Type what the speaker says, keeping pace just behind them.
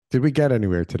Did we get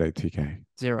anywhere today, TK?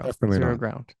 Zero, Definitely zero not.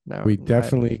 ground. No, We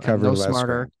definitely I'm covered no less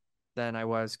smarter ground. than I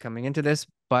was coming into this,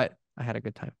 but I had a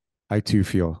good time. I too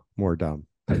feel more dumb.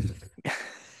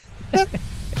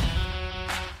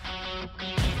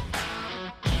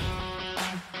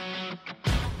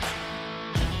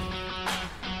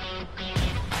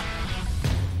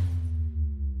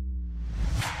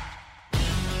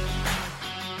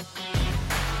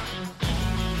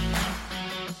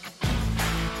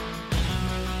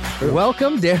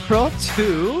 Welcome, Daryl,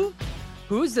 to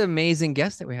who's the amazing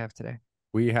guest that we have today?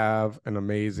 We have an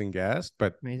amazing guest,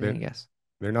 but Amazing guest.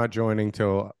 they're not joining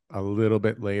till a little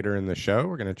bit later in the show.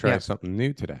 We're going to try Yeah, something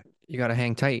new today. you got to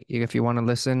hang tight. If you want to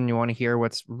listen, you want to hear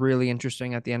what's really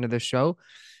interesting at the end of this show,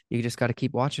 you just got to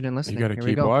keep watching and You listening. got to Here we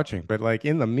keep go. watching. But like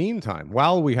in the meantime,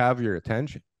 while we have your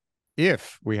attention,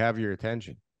 if we have your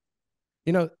attention,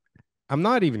 you know, I'm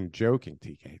not even joking,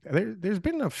 TK. There's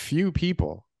been a few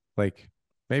people, like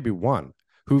maybe one,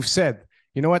 who've said,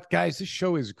 you know what, guys, this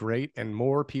show is great and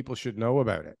more people should know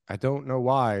about it. I don't know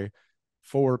why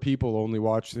four people only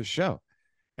watch this show.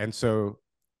 And so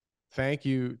thank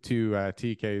you to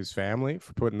TK's family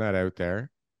for putting that out there.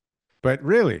 But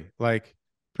really, like,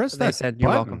 press They that said you're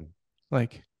welcome. button.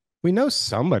 Like, we know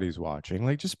somebody's watching.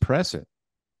 Like, just press it.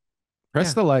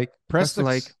 Press Yeah, the like, press press the the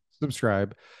like.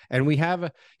 subscribe. And we have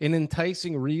an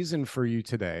enticing reason for you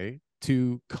today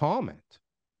to comment,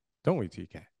 don't we,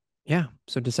 TK? Yeah.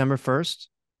 So December 1st,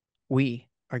 we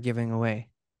are giving away,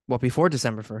 well, before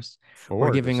December 1st, we're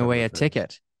For giving away December a 1st.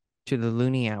 ticket to the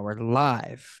Looney Hour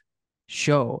live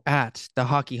show at the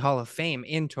Hockey Hall of Fame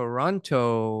in The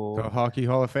Toronto. Hockey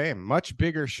Hall of Fame. Much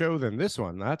bigger show than this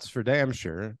one. That's for damn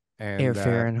sure. And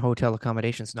Airfare and hotal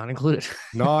accommodations not included.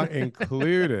 not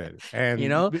included. you And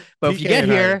know, but if you TK get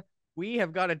and I here, we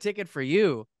have got a ticket for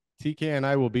you. TK and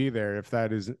I will be there if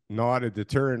that is not a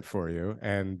deterrent for you.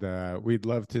 And we'd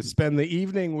love to spend the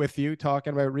evening with you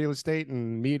talking about real estate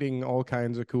and meeting all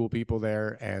kinds of cool people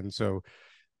there. And so,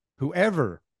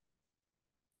 whoever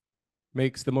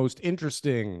makes the most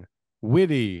interesting,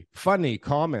 witty, funny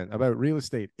comment about real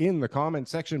estate in the comment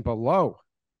section below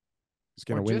is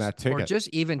going Or to win just that or ticket. just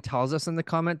even tells us in the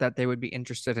comment that they would be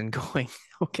interested in going.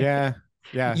 Okay. Yeah.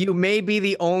 Yeah. You may be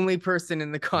the only person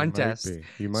in the You might contest. be.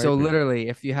 You So might be. literally,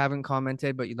 if you haven't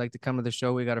commented but you'd like to come to the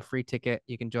show, we got a free ticket.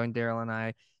 You can join Daryl and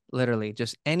I. Literally,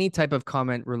 just any type of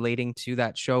comment relating to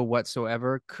that show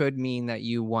whatsoever could mean that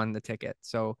you won the ticket.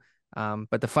 So,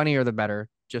 but the funnier the better,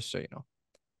 just so you know.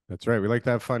 That's right. We like to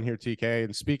have fun here, TK.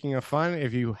 And speaking of fun,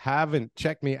 if you haven't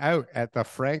checked me out at the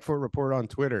Frankfurt Report on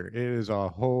Twitter, it is a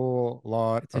whole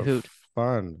lot It's a of hoot.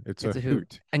 fun. It's a It's a hoot.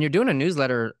 hoot. And you're doing a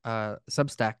newsletter,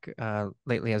 Substack,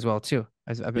 lately as well too.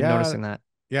 I've been Yeah, noticing that.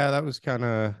 yeah, that was kind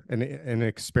of an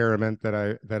experiment that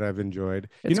I've enjoyed.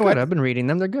 You It's know good. what? I've been reading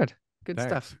them. They're good. Good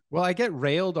Thanks. stuff. Well, I get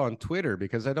railed on Twitter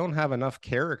because I don't have enough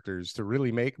characters to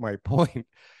really make my point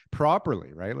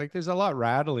properly, right? Like there's a lot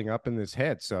rattling up in this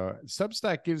head. So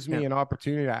Substack gives Yeah. me an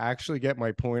opportunity to actually get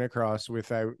my point across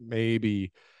without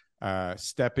maybe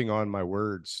stepping on my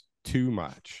words too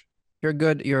much. You're a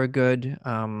good you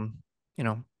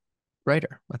know,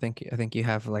 writer. I think you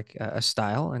have like a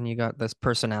style and you got this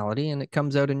personality and it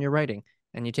comes out in your writing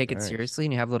and you take it Thanks. seriously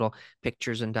and you have little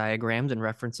pictures and diagrams and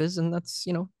references and that's,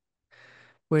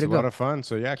 way It's to a lot go. of fun.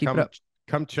 So yeah, Keep it up.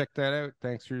 come check that out.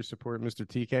 Thanks for your support, Mr.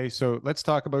 TK. So let's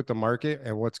talk about the market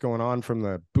and what's going on from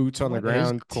the boots on the What is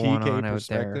ground going TK on out there?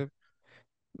 perspective.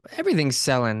 Everything's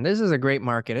selling. This is a great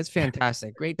market. It's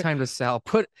fantastic. Great time to sell.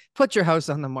 Put your house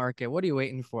on the market. What are you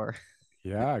waiting for?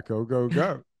 Yeah, go, go,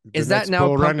 go. The Is that next now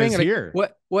bull run pumping? is Like here.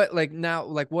 what like now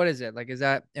like what is it? Like is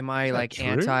that am I Is that like true?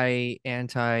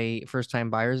 anti first time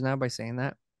buyers now by saying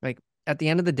that? Like at the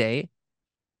end of the day,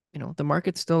 the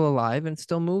market's still alive and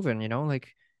still moving, like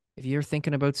if you're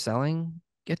thinking about selling,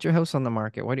 get your house on the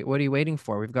market. What are you waiting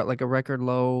for? We've got like a record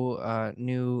low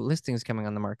new listings coming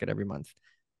on the market every month.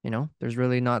 There's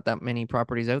really not that many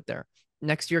properties out there.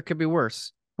 Next year could be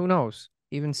worse. Who knows?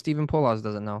 Even Stephen Poloz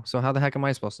doesn't know. So how the heck am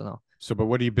I supposed to know? So, but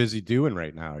what are you busy doing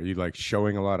right now? Are you like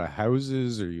showing a lot of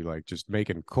houses? Or are you like just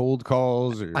making cold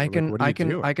calls? Or I like, can what are I you can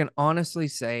doing? I can honestly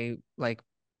say like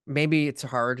maybe it's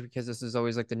hard because this is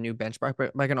always like the new benchmark,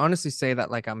 but I can honestly say that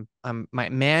like I'm my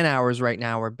man hours right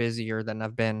now are busier than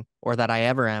I've been or that I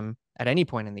ever am at any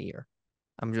point in the year.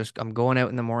 I'm going out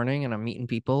in the morning and I'm meeting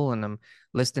people and I'm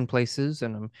listing places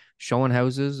and I'm showing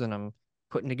houses and I'm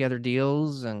putting together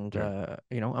deals and Yeah.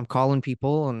 I'm calling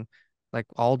people and like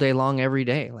all day long every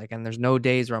day. Like and there's no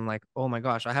days where I'm like, "Oh my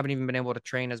gosh, I haven't even been able to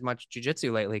train as much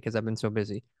jujitsu lately because I've been so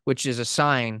busy," which is a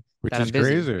sign Which that is I'm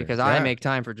busy crazy. because I Yeah. make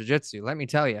time for jujitsu. Let me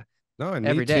tell you. No, and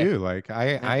me every day. too. Like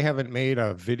Yeah, I haven't made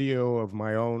a video of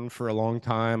my own for a long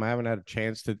time. I haven't had a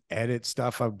chance to edit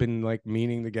stuff I've been like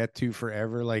meaning to get to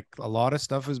forever. Like a lot of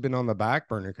stuff has been on the back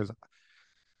burner because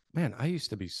man, I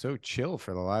used to be so chill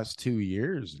for the last 2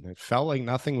 years and it felt like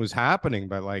nothing was happening.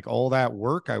 But like all that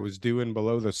work I was doing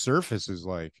below the surface is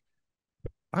like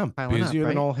I'm piling up, busier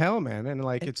than right? all hell, man. And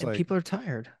like And, it's and like people are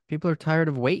tired. People are tired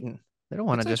of waiting. They don't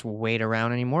want to it's like just wait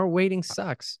around anymore. Waiting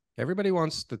sucks. everybody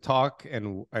wants to talk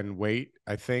and wait,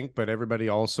 I think, but everybody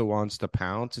also wants to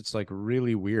pounce. It's like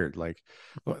really weird. Like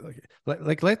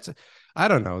let's I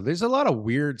don't know. There's a lot of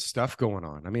weird stuff going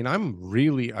on. I mean, I'm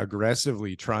really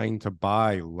aggressively trying to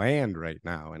buy land right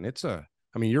now, and it's a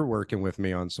I mean, you're working with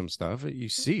me on some stuff. You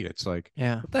see, it's like,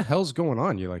 Yeah. what the hell's going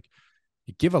on? You're like,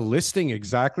 you give a listing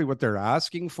exactly what they're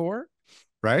asking for,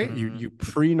 right? You Mm.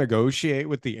 pre-negotiate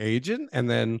with the agent, and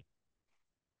then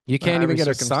you Well, can't even every get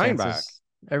a sign circumstance back. is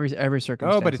every No, but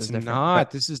circumstance it's is different. But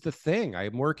not. This is the thing.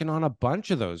 I'm working on a bunch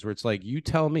of those where it's like, you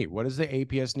tell me, what does the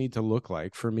APS need to look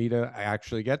like for me to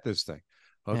actually get this thing?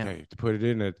 yeah, Okay, to put it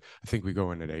in at, I think we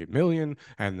go in at 8 million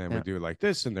and then we yeah. do it like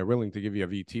this and they're willing to give you a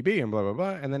VTB and blah, blah,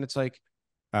 blah. And then it's like,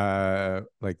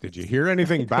 did you hear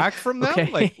anything back from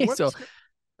them? Like, Okay. what So is,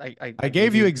 I I give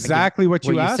gave you you I give exactly what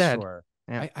what you you asked said. for.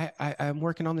 Yeah. I'm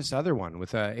working on this other one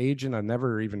with an agent I've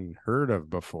never even heard of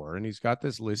before. And he's got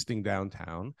this listing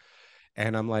downtown.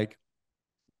 And I'm like,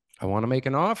 I want to make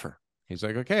an offer. He's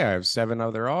like, okay, I have 7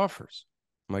 other offers.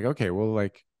 I'm like, okay, well,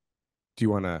 like, do you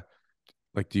want to,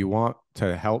 do you want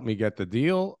to help me get the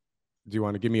deal? Do you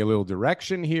want to give me a little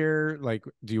direction here? Like,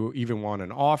 do you even want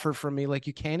an offer from me? Like,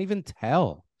 you can't even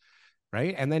tell.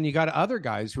 Right. And then you got other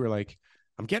guys who are like,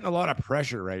 I'm getting a lot of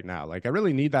pressure right now. Like, I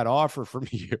really need that offer from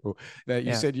you that you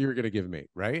Yeah. said you were going to give me.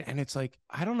 Right. And it's like,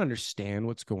 I don't understand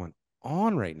what's going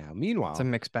on right now. It's a Meanwhile,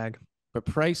 mixed bag. but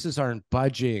prices aren't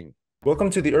budging.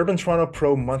 Welcome to the Urban Toronto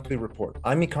Pro Monthly Report.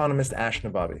 I'm economist Ash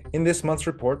Nabavi. In this month's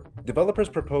report, developers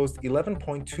proposed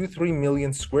 11.23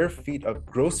 million square feet of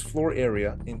gross floor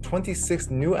area in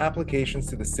 26 new applications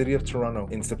to the City of Toronto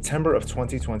in September of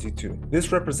 2022.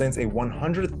 This represents a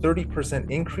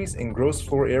 130% increase in gross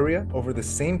floor area over the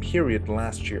same period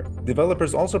last year.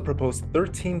 Developers also proposed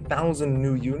 13,000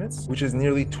 new units, which is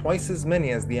nearly twice as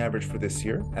many as the average for this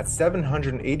year, at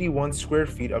 781 square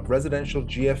feet of residential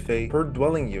GFA per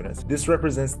dwelling unit. This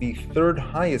represents the third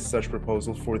highest such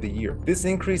proposal for the year. This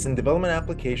increase in development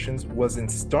applications was in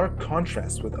stark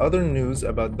contrast with other news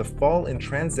about the fall in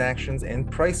transactions and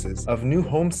prices of new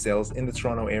home sales in the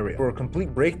Toronto area. For a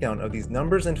complete breakdown of these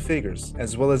numbers and figures,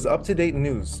 as well as up-to-date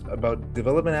news about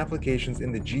development applications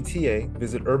in the GTA,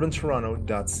 visit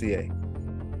urbantoronto.ca.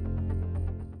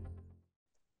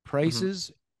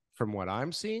 Prices, from what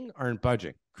I'm seeing, aren't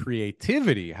budging.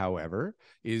 Creativity, however,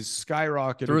 is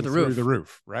skyrocketing Through the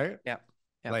roof, right? Yeah.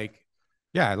 Yeah. Like,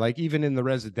 yeah, like even in the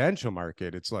residential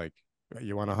market, it's like,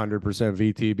 you want 100%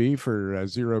 VTB for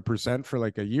 0% for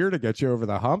like a year to get you over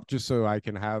the hump, just so I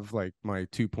can have like my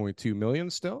 2.2 million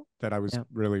still that I was Yeah.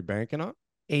 really banking on.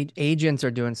 Agents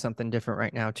are doing something different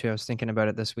right now too. I was thinking about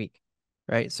it this week,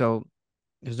 right? So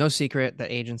there's no secret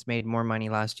that agents made more money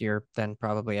last year than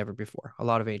probably ever before. A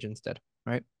lot of agents did,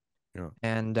 right? Yeah.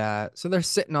 And so they're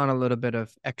sitting on a little bit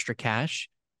of extra cash,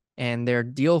 and their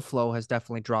deal flow has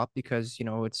definitely dropped because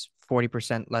it's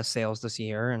 40% less sales this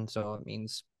year, and so it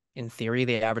means in theory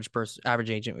the average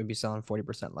agent would be selling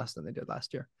 40% less than they did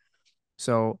last year.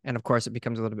 So, and of course, it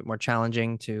becomes a little bit more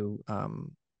challenging to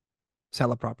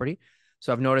sell a property.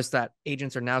 So I've noticed that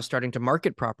agents are now starting to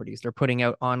market properties. They're putting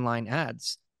out online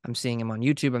ads. I'm seeing them on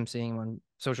YouTube. I'm seeing them on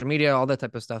social media, all that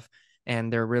type of stuff.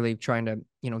 And they're really trying to,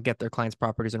 get their clients'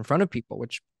 properties in front of people,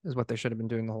 which is what they should have been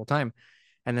doing the whole time.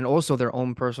 And then also their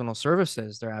own personal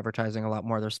services. They're advertising a lot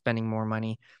more. They're spending more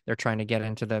money. They're trying to get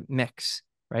into the mix,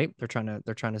 right? They're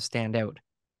trying to stand out,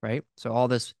 right? So all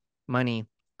this money,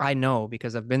 I know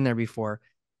because I've been there before,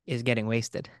 is getting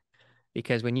wasted.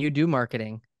 Because when you do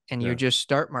marketing and you Yeah. just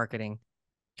start marketing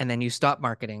and then you stop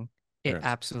marketing, it Yeah.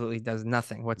 absolutely does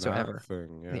nothing whatsoever.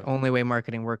 Nothing, The yeah. only way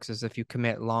marketing works is if you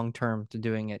commit long term to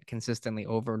doing it consistently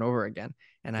over and over again.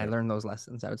 And I Yeah. learned those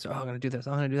lessons. I would say, oh, I'm going to do this.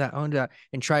 I'm going to do that. I'm going to do that.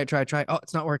 And try it. Oh,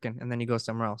 it's not working. And then you go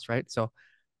somewhere else, right? So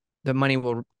the money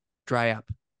will dry up.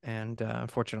 And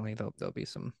unfortunately, there'll be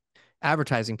some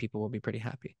advertising people will be pretty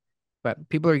happy. But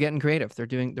people are getting creative. They're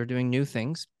doing new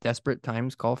things. Desperate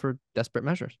times call for desperate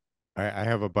measures. I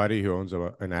have a buddy who owns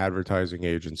an advertising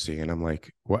agency, and I'm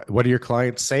like, what are your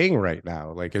clients saying right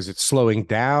now? Like, is it slowing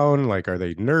down? Like, are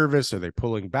they nervous? Are they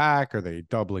pulling back? Are they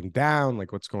doubling down?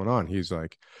 Like, what's going on? He's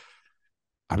like,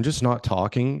 I'm just not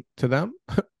talking to them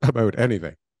about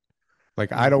anything.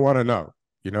 Like, I don't want to know.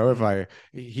 You know, if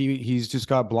he's just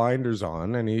got blinders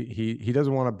on, and he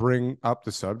doesn't want to bring up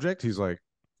the subject. He's like,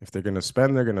 if they're going to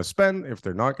spend, they're going to spend. If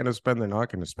they're not going to spend, they're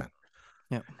not going to spend.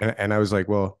 Yeah. And I was like,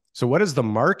 well, so what does the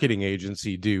marketing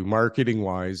agency do marketing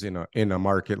wise in a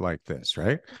market like this,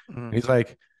 right? And he's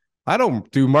like, I don't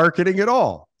do marketing at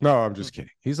all. No, I'm just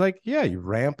kidding. He's like, yeah, you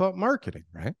ramp up marketing,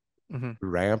 right?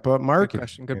 Ramp up marketing. Good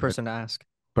question. Good person to ask.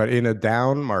 But in a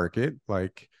down market,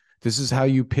 like, this is how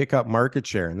you pick up market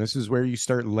share. And this is where you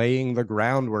start laying the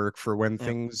groundwork for when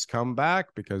things come back.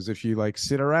 Because if you like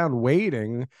sit around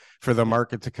waiting for the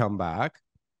market to come back,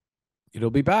 it'll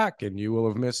be back and you will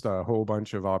have missed a whole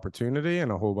bunch of opportunity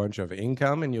and a whole bunch of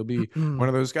income. And you'll be one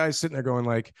of those guys sitting there going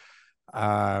like,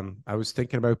 I was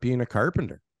thinking about being a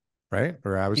carpenter, right?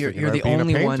 Or I was thinking you're about the being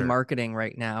only a one painter. marketing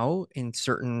right now in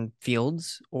certain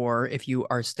fields, or if you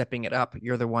are stepping it up,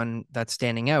 you're the one that's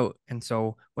standing out. And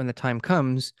so when the time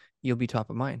comes, you'll be top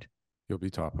of mind. You'll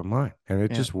be top of mind, and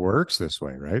it just works this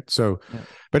way, right? So,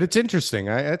 but it's interesting.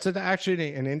 It's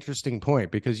actually an interesting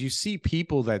point, because you see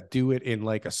people that do it in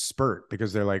like a spurt,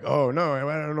 because they're like, oh no,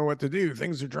 I don't know what to do,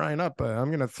 things are drying up, I'm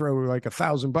gonna throw like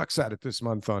 $1,000 at it this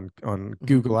month on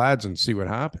Google Ads and see what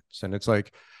happens. And it's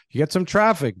like, you get some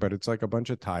traffic, but it's like a bunch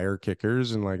of tire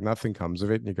kickers and like nothing comes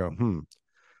of it. And you go,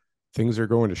 things are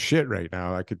going to shit right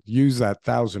now. I could use that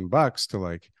 $1,000 to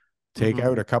like take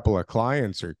out a couple of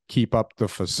clients or keep up the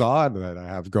facade that I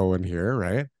have going here,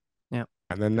 right? Yeah.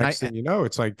 And then next thing you know,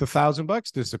 it's like the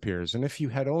 $1,000 disappears. And if you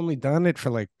had only done it for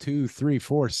like 2, 3,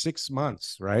 4, 6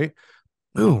 months, right?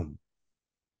 Boom.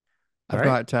 I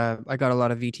got a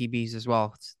lot of VTBs as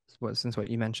well, since what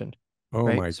you mentioned. Oh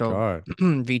right? my God.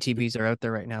 VTBs are out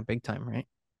there right now, big time, right?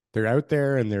 They're out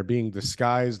there and they're being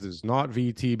disguised as not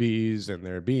VTBs, and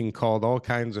they're being called all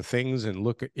kinds of things. And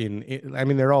I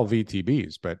mean, they're all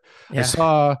VTBs, but I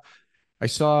saw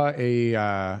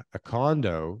a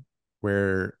condo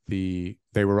where they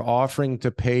were offering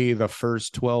to pay the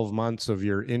first 12 months of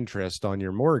your interest on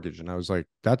your mortgage. And I was like,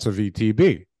 that's a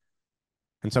VTB.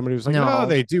 And somebody was like, no,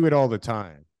 they do it all the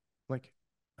time. I'm like,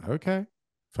 okay,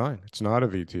 fine. It's not a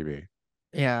VTB.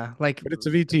 Yeah, like, but it's a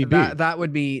VTB. That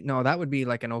would be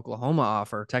like an Oklahoma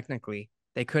offer. Technically,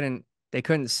 they couldn't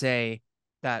say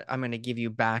that I'm going to give you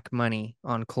back money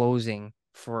on closing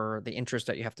for the interest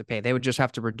that you have to pay. They would just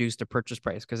have to reduce the purchase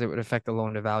price, because it would affect the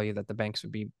loan to value that the banks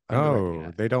would be.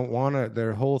 No, they don't want to.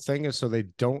 Their whole thing is so they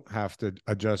don't have to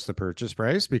adjust the purchase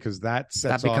price, because that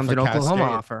becomes an Oklahoma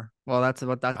offer. Well, that's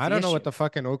I don't know what the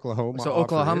fucking Oklahoma. So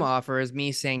Oklahoma offer is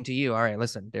me saying to you, all right,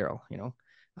 listen, Daryl,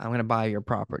 I'm going to buy your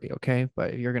property, okay?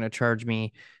 But you're going to charge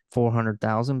me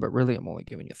 400,000, but really I'm only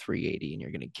giving you 380, and you're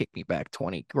going to kick me back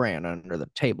 20 grand under the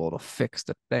table to fix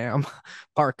the damn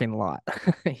parking lot.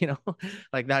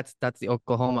 Like that's the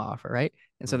Oklahoma offer, right?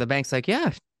 And so the bank's like,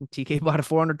 yeah, TK bought a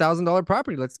 $400,000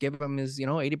 property. Let's give him his,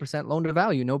 80% loan to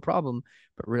value, no problem.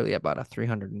 But really, I bought a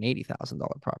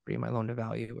 $380,000 property. My loan to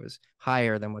value was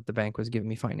higher than what the bank was giving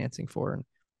me financing for, and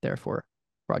therefore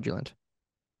fraudulent.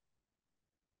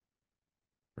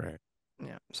 Right.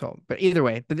 Yeah. So, but either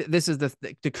way, this is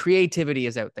the creativity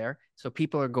is out there. So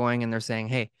people are going and they're saying,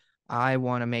 hey, I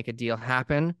want to make a deal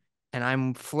happen, and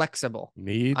I'm flexible.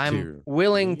 I'm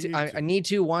willing to. I need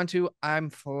to, want to. I'm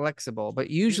flexible. But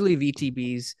usually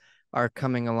VTBs are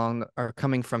coming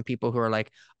from people who are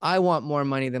like, I want more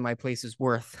money than my place is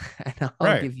worth, and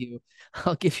I'll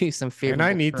give you some favorable. And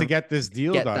I need to get this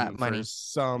deal done for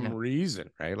some reason,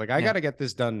 right? Like, I got to get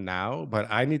this done now, but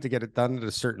I need to get it done at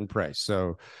a certain price.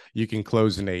 So you can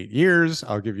close in 8 years.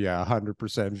 I'll give you 100%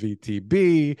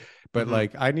 VTB, but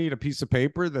like, I need a piece of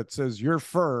paper that says you're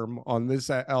firm on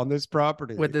this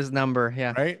property with this number,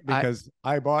 right? Because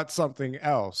I bought something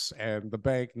else, and the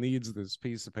bank needs this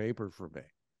piece of paper from me.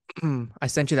 I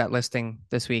sent you that listing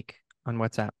this week on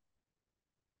WhatsApp.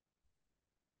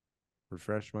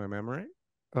 Refresh my memory.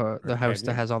 The house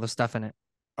that has all the stuff in it.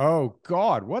 Oh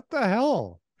God, what the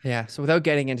hell? Yeah. So without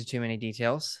getting into too many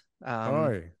details,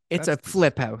 it's a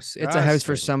flip house. It's a house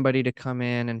for somebody to come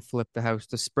in and flip the house.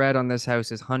 The spread on this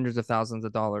house is hundreds of thousands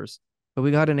of dollars. But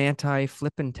we got an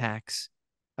anti-flipping tax,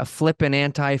 a flipping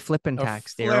anti-flipping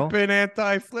tax, Daryl. Flipping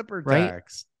anti-flipper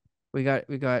tax. We got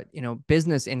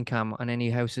business income on any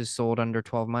houses sold under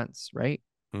 12 months, right?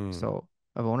 So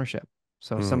of ownership.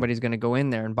 So somebody's going to go in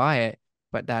there and buy it,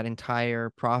 but that entire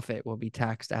profit will be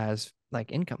taxed as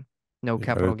like income, no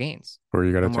capital gains. Or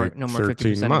you got to take no more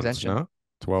 13 50% months, exemption. no?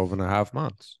 12 and a half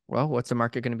months. Well, what's the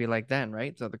market going to be like then,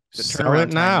 right? So the sell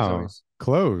it now.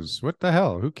 Close. What the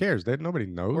hell? Who cares? Nobody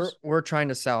knows. We're trying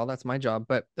to sell. That's my job.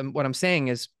 But what I'm saying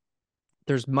is,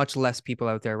 there's much less people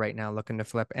out there right now looking to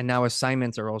flip, and now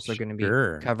assignments are also going to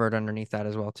be covered underneath that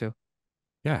as well too.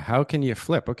 Yeah, how can you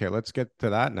flip? Okay, let's get to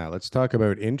that now. Let's talk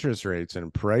about interest rates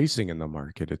and pricing in the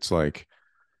market. It's like,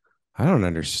 I don't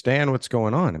understand what's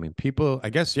going on. I mean, people, I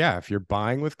guess, yeah, if you're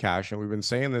buying with cash, and we've been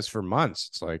saying this for months,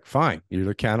 it's like, fine,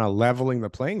 you're kind of leveling the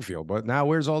playing field. But now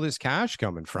where's all this cash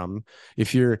coming from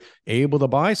if you're able to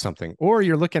buy something? Or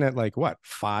you're looking at like what,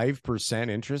 5%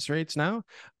 interest rates now?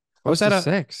 I was Close at to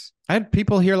a, 6. I had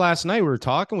people here last night. We were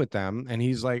talking with them, and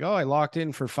he's like, "Oh, I locked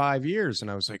in for 5 years."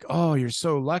 And I was like, "Oh, you're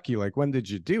so lucky. Like, when did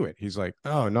you do it?" He's like,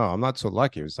 "Oh, no, I'm not so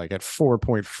lucky. It was like at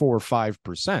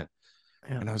 4.45%."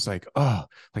 Yeah. And I was like, "Oh,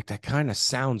 like that kind of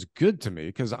sounds good to me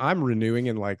because I'm renewing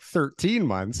in like 13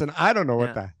 months and I don't know what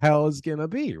Yeah. the hell is going to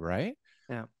be, right?"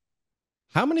 Yeah.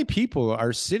 How many people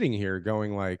are sitting here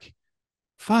going like,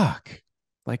 "Fuck,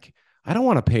 like I don't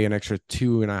want to pay an extra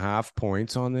 2.5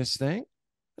 points on this thing."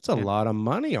 That's a Yeah. lot of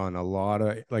money on a lot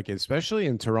of, like, especially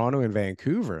in Toronto and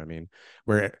Vancouver. I mean,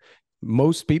 where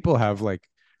most people have like,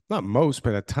 not most,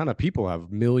 but a ton of people have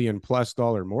 $1 million+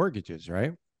 mortgages,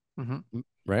 right? Mm-hmm.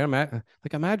 Right.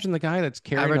 Like, imagine the guy that's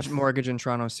carrying Average mortgage in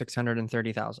Toronto is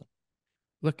 630,000.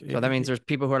 look, So that means there's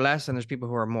people who are less and there's people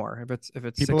who are more. If it's people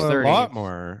are a 630, lot it's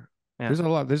more. yeah.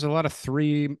 There's a lot of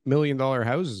 $3 million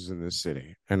houses in this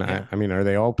city. And Yeah. I mean, are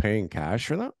they all paying cash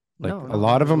for that? Like, No, a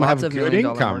lot of there's them lots have of good $1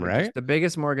 million income, mortgages. right? The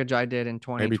biggest mortgage I did in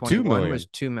Maybe 2 2021 million. was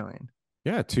 2 million.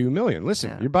 Yeah, 2 million. Listen,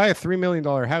 Yeah. you buy a $3 million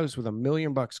house with $1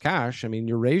 million cash. I mean,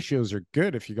 your ratios are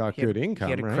good if you got He had, good he had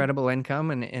income, a right? credible income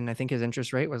and I think his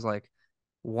interest rate was like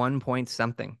 1 point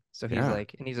something. So he's Yeah.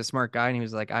 like, and he's a smart guy and he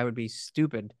was like, I would be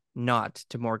stupid not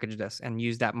to mortgage this and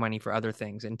use that money for other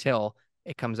things until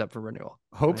it comes up for renewal.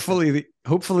 Hopefully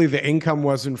the income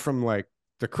wasn't from like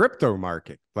the crypto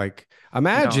market. Like,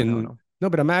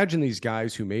 No. imagine these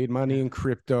guys who made money Yeah. in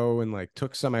crypto and like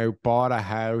took some out, bought a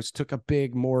house, took a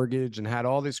big mortgage and had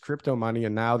all this crypto money,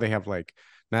 and now they have like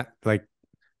not like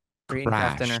Free and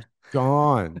craft crashed, dinner.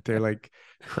 gone. They're like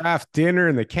craft dinner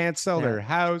and they can't sell Yeah. their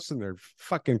house and their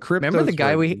fucking cryptos. Remember the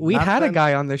guy we had a nothing.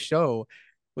 guy on the show.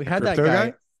 We A had that crypto guy.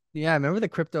 guy? Yeah, remember the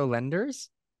crypto lenders?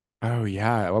 Oh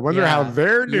yeah. I wonder how Yeah.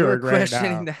 they're You were doing right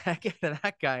questioning now. the heck out of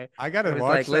that guy. I I gotta was like,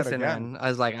 watch that listen, again. man. I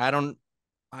was like,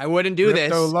 I wouldn't do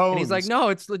Crypto this. And he's like, loans. no,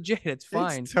 it's legit. It's It's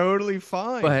fine. totally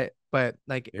fine. But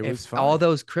like It if was all fine.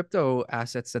 those crypto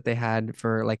assets that they had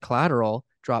for like collateral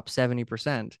dropped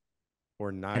 70%, Or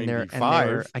and they were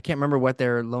 95. I can't remember what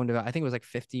their loan to I think it was like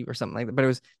 50 or something like that, but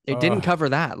it didn't Uh, cover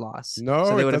that loss. So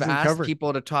no, they it would have doesn't asked cover.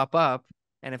 people to top up,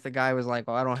 and if the guy was like,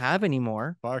 "Oh, I don't have any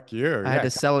more. Fuck you. I had Yeah, to come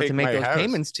sell it to take make my those house.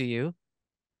 payments to you."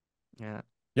 Yeah.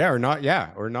 Yeah, or not.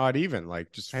 Yeah, or not even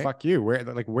like just Right? fuck you.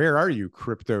 Where are you,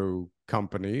 crypto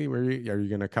company? Are you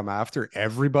gonna come after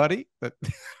everybody? That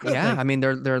Yeah, like, I mean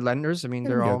they're lenders. I mean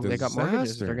it'd be a they got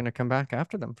mortgages. They're disaster. going to come back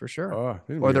after them for sure. Oh,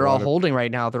 it'd Or be a they're all lot of. holding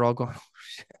right now. They're all going, "Oh,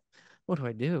 shit. What do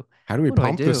I do? How do we What do I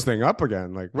pump this do? thing up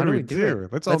again? Like, How what do do we we do it?" do?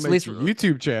 Let's all Let's at make least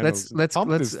YouTube channels and pump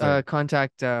let's this thing.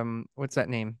 contact what's that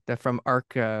name? The from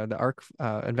ARC the ARC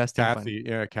investing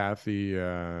fund. Kathy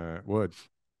Wood.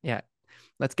 Yeah.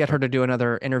 Let's get her to do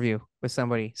another interview with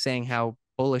somebody saying how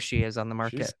bullish she is on the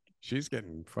market, She's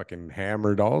getting fucking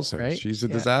hammered also. right? She's a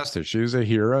Yeah. disaster. She was a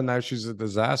hero, now she's a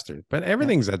disaster. But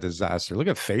everything's a disaster. Look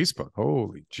at Facebook.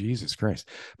 Holy Jesus Christ.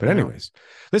 But I know. anyways,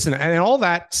 listen, and all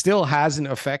that still hasn't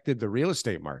affected the real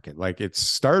estate market. Like,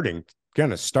 it's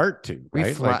gonna start to,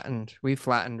 right? We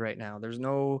flattened right now. There's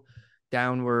no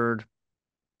downward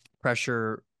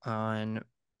pressure on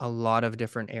a lot of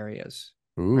different areas.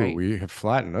 Ooh, right? we have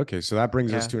flattened. Okay, so that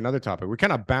brings us Yeah. to another topic. We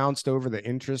kind of bounced over the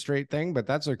interest rate thing, but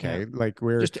that's okay. Yeah. Like,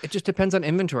 It just depends on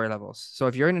inventory levels. So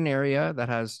if you're in an area that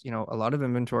has, a lot of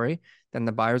inventory, then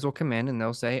the buyers will come in and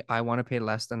they'll say, I want to pay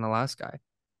less than the last guy.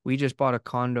 We just bought a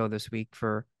condo this week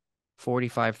for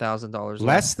 $45,000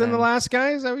 less than the last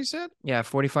guy. Is that what you said? Yeah,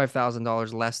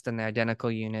 $45,000 less than the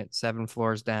identical unit, 7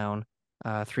 floors down,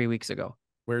 3 weeks ago.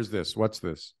 Where's this? What's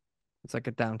this? It's like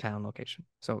a downtown location.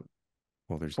 So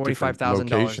Well, there's $45,000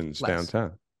 locations less.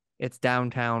 downtown. It's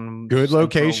downtown. Good Central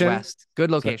location? West. Good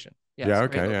location. Yes, yeah,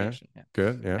 great okay, location. Yeah.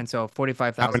 Good. Yeah. And so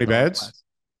 45,000. How many beds?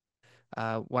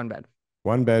 Less. One bed.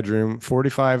 One bedroom,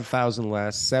 45,000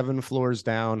 less, 7 floors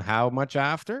down. How much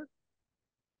after?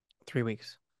 3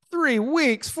 weeks. 3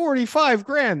 weeks, 45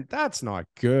 grand. That's not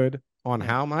good. On Yeah.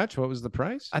 how much? What was the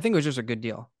price? I think it was just a good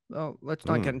deal. Well, let's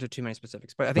not get into too many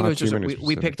specifics, but I think Not it was just too many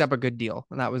we picked specifics. up a good deal,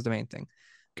 and that was the main thing.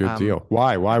 Good deal.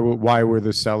 Why? Why were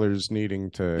the sellers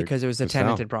needing to? Because it was a to sell?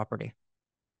 tenanted property.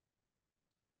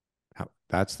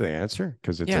 That's the answer.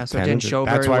 Because it's Yeah, a so it didn't tenanted. show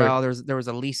That's very why well. There was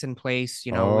a lease in place.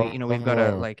 We've got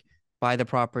to Oh. like buy the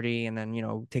property and then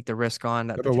take the risk on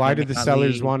that. Yeah, the but why tenant did the may not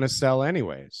sellers leave. want to sell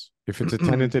anyways? If it's a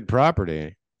tenanted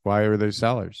property, why are they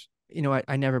sellers?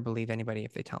 I never believe anybody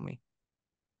if they tell me.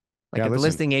 Like Yeah, if the listen.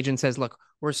 listing agent says, look,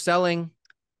 we're selling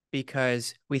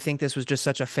because we think this was just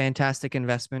such a fantastic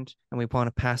investment and we want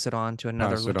to pass it on to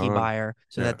another Pass it lucky on. buyer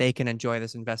so Yeah. that they can enjoy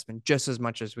this investment just as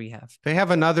much as we have. They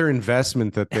have another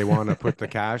investment that they want to put the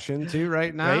cash into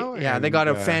right now. Right? Yeah, they and, got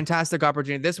a fantastic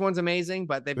opportunity. This one's amazing,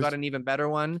 but they've got this- an even better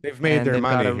one. they've made and their they've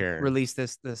got money to here. release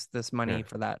this money Yeah.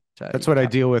 for that. That's what I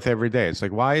deal with every day. It's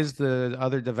like, why is the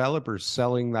other developers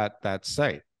selling that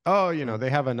site? Oh, you know,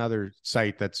 they have another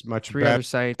site that's much 3 better other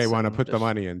sites. they want to and put the just-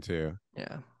 money into.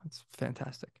 Yeah, it's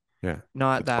fantastic. Yeah.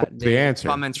 Not That's that the answer.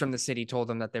 comments from the city told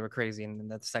them that they were crazy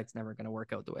and that the site's never going to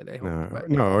work out the way they hoped.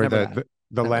 Or never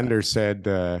the lender said,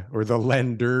 or the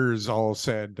lenders all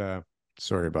said,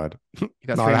 sorry, bud, You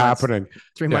got not 3 months, happening.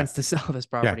 3 Yeah. months to sell this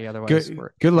property. Otherwise,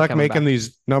 Good luck coming making back.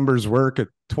 these numbers work at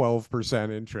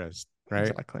 12% interest, right?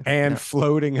 Exactly. And Yeah.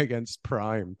 floating against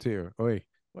prime too. Oy,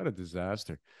 what a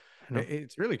disaster. I know.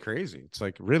 It's really crazy. It's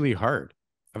like really hard.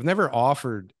 I've never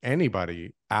offered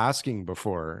anybody asking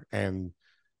before and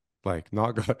like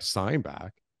not got a sign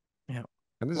back. Yeah.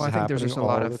 And this Well, is I think there's happening just a all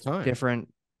lot the of time.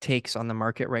 different takes on the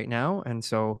market right now. And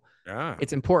so Yeah.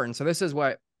 it's important. So this is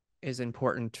what is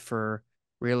important for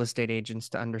real estate agents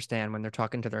to understand when they're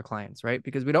talking to their clients, right?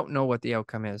 Because we don't know what the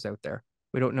outcome is out there.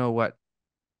 We don't know what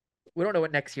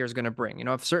next year is going to bring. You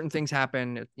know, if certain things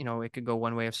happen, you know, it could go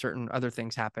one way. If certain other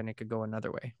things happen, it could go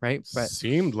another way, right? But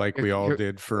seemed like we all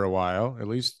did for a while, at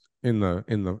least in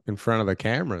front of the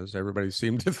cameras. Everybody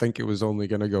seemed to think it was only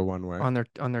going to go one way. On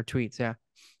their tweets, yeah.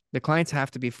 The clients have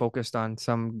to be focused on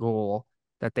some goal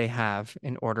that they have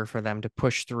in order for them to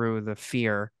push through the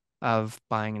fear of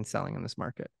buying and selling in this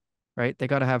market, right? They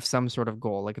got to have some sort of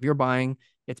goal. Like if you're buying,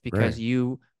 it's because Right.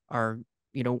 you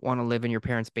don't want to live in your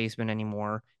parents' basement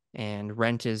anymore and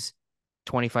rent is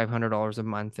 $2,500 a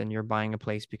month and you're buying a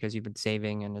place because you've been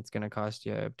saving and it's going to cost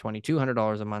you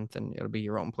 $2,200 a month and it'll be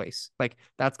your own place. Like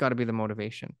that's got to be the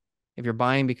motivation. If you're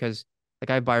buying because like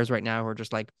I have buyers right now who are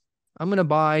just like, I'm going to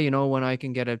buy, you know, when I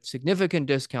can get a significant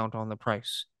discount on the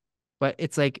price. But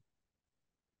it's like,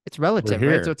 it's relative,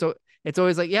 right? So it's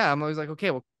always like, yeah, I'm always like,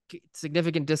 okay, well,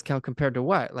 significant discount compared to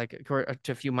what? Like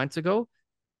to a few months ago?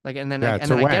 Like, and then, I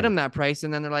get them that price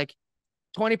and then they're like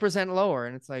 20% lower.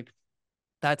 And it's like,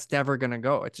 that's never going to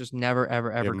go. It's just never,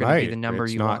 ever, ever going to be the number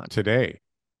it's you not want. Today.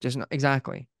 Just not,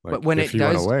 exactly. Like, but when if it you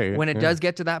wanna does, wait, when it yeah. does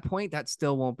get to that point, that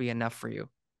still won't be enough for you.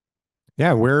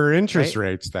 Yeah, where are interest Right?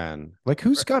 rates then? Like,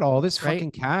 who's got all this Right?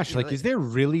 fucking cash? Like, is there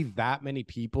really that many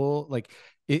people? Like,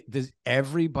 does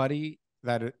everybody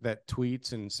that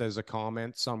tweets and says a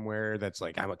comment somewhere that's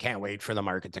like, I can't wait for the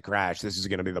market to crash. This is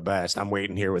gonna be the best. I'm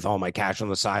waiting here with all my cash on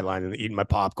the sideline and eating my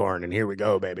popcorn, and here we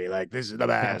go, baby. Like, this is the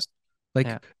best.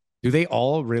 Like, do they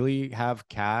all really have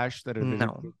cash that are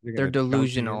No, they're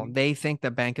delusional. They think the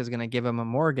bank is going to give them a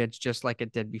mortgage just like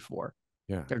it did before.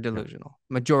 Yeah, they're delusional.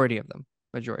 Yeah. Majority of them.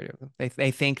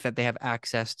 They think that they have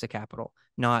access to capital,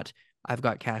 not I've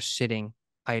got cash sitting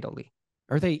idly.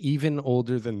 Are they even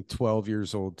older than 12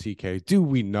 years old, TK? Do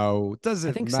we know? Does it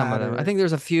I think matter? some of them. I think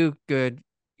there's a few good,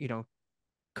 you know,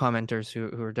 commenters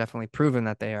who are definitely proven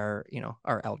that they are, you know,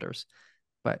 are elders.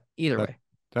 But either way,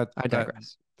 I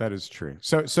digress. That is true.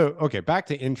 So okay, back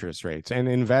to interest rates and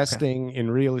investing in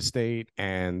real estate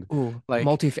and like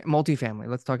multifamily.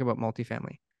 Let's talk about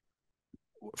multifamily.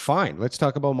 Fine, let's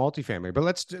talk about multifamily, but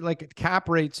let's do like cap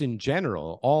rates in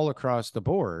general, all across the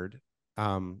board.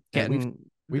 And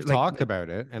we've like, talked about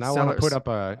it, and I want to put up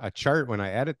a chart when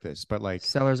I edit this. But like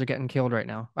sellers are getting killed right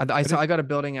now. I got a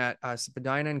building at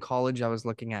Spadina in College. I was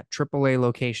looking at AAA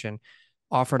location,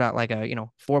 offered at like a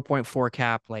 4.4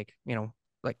 cap, like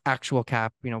like actual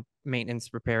cap,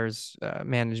 maintenance, repairs,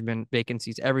 management,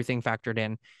 vacancies, everything factored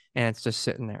in, and it's just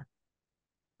sitting there.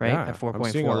 Right. Yeah, at 4.4.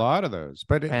 I'm seeing a lot of those,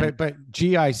 but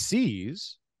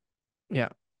GICs,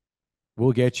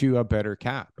 will get you a better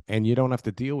cap, and you don't have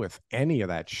to deal with any of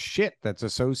that shit that's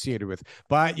associated with.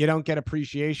 But you don't get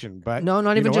appreciation. But no,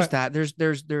 not even just that.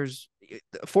 There's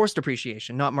forced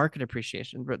appreciation, not market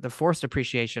appreciation, but the forced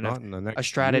appreciation of a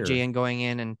strategy and going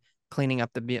in and cleaning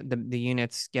up the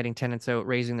units, getting tenants out,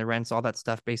 raising the rents, all that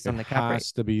stuff based on the cap rate. It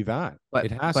has to be that. But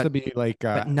it has to be like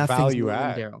value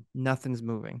add. Daryl, nothing's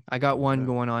moving. I got one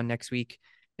going on next week,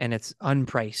 and it's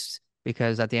unpriced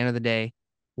because at the end of the day,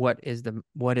 what is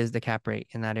the cap rate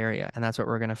in that area, and that's what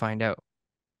we're going to find out,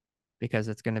 because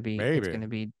it's going to be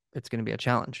a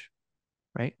challenge,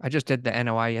 right? I just did the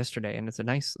NOI yesterday, and it's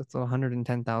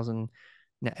 110,000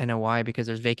 NOI because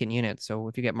there's vacant units. So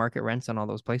if you get market rents on all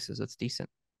those places, it's decent.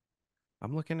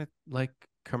 I'm looking at like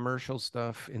commercial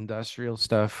stuff, industrial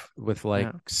stuff with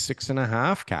like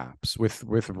 6.5 caps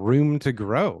with room to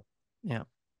grow. Yeah.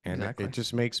 And it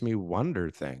just makes me wonder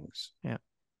things. Yeah.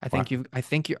 I think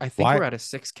we're at a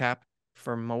 6 cap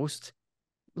for most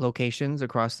locations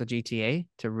across the GTA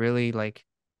to really like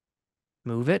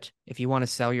move it. If you want to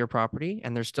sell your property,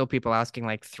 and there's still people asking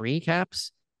like 3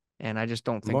 caps, and I just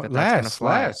don't think that that's going to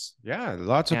fly. Less. Yeah,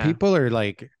 lots of Yeah. people are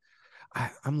like,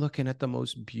 I'm looking at the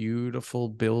most beautiful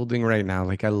building right now.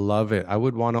 Like, I love it. I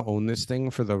would want to own this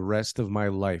thing for the rest of my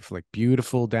life. Like,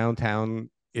 beautiful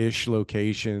downtown-ish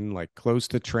location, like close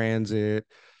to transit,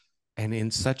 and in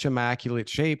such immaculate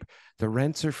shape. The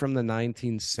rents are from the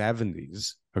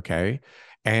 1970s. Okay.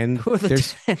 And Who are the they're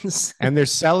tenants? and they're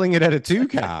selling it at a 2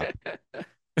 cap.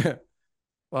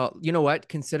 Well, you know what?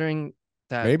 Considering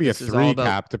that Maybe a this is all 3 about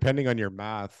cap, depending on your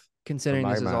math. considering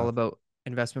my this is all math. about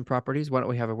investment properties, why don't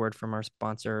we have a word from our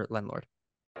sponsor, Lendlord?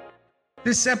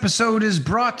 This episode is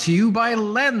brought to you by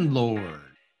Lendlord.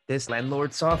 This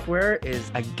Lendlord software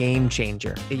is a game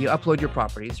changer. You upload your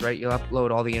properties, right? You'll upload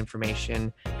all the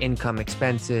information, income,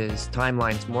 expenses,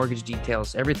 timelines, mortgage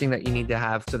details, everything that you need to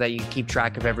have so that you keep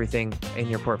track of everything in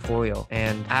your portfolio.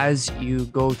 And as you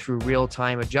go through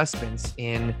real-time adjustments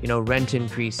in, rent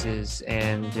increases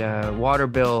and water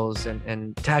bills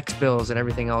and tax bills and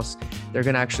everything else, they're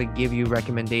going to actually give you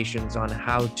recommendations on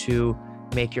how to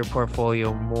make your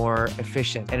portfolio more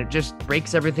efficient. And it just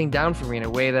breaks everything down for me in a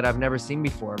way that I've never seen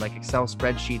before. Like Excel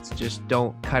spreadsheets just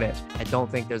don't cut it. I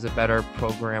don't think there's a better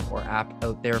program or app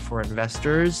out there for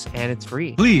investors, and it's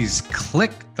free. Please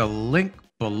click the link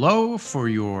below for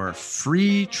your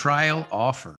free trial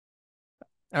offer.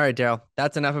 All right, Daryl,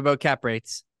 that's enough about cap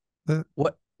rates.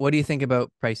 What do you think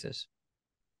about prices?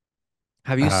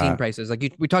 Have you seen prices?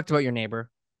 Like we talked about your neighbor.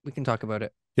 We can talk about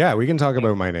it. Yeah, we can talk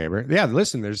about my neighbor. Yeah,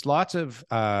 listen, there's lots of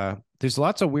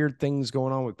weird things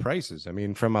going on with prices. I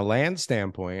mean, from a land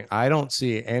standpoint, I don't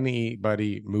see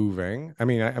anybody moving. I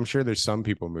mean, I'm sure there's some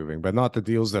people moving, but not the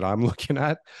deals that I'm looking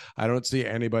at. I don't see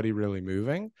anybody really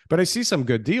moving, but I see some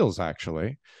good deals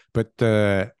actually. But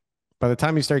by the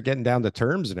time you start getting down to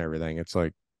terms and everything, it's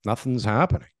like nothing's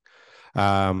happening.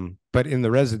 But in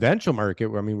the residential market,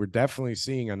 I mean, we're definitely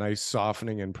seeing a nice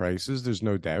softening in prices. There's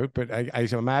no doubt, but I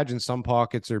imagine some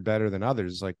pockets are better than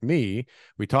others. Like me,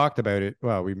 we talked about it.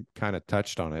 Well, we kind of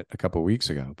touched on it a couple of weeks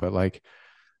ago, but like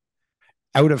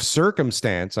out of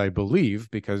circumstance, I believe,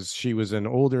 because she was an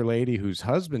older lady whose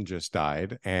husband just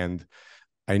died. And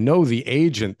I know the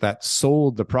agent that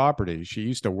sold the property. She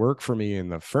used to work for me in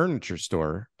the furniture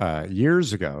store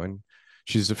years ago. And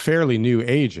she's a fairly new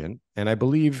agent, and I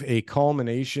believe a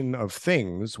culmination of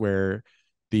things where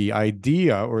the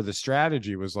idea or the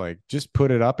strategy was like, just put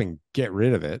it up and get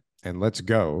rid of it and let's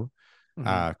go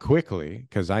quickly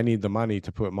because I need the money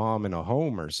to put mom in a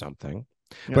home or something.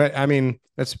 Yep. But I mean,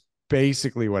 that's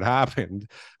basically what happened.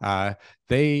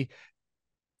 They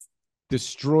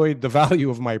destroyed the value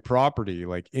of my property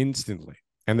like instantly.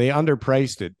 And they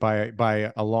underpriced it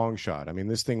by a long shot. I mean,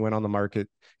 this thing went on the market.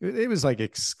 It was like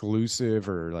exclusive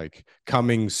or like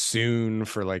coming soon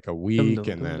for like a week.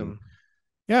 And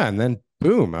then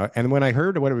boom. And when I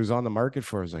heard what it was on the market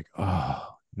for, I was like, oh,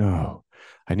 no,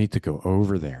 I need to go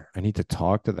over there. I need to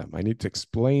talk to them. I need to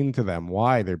explain to them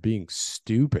why they're being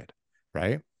stupid.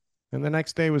 Right. And the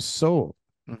next day was sold.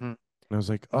 And I was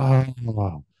like,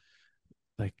 oh,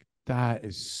 like that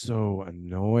is so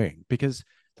annoying because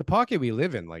the pocket we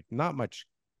live in, like not much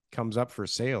comes up for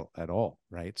sale at all,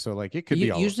 right? So like it could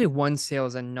be usually one sale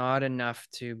is not enough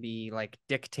to be like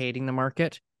dictating the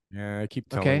market. Yeah, I keep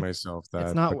telling myself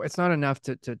that it's not enough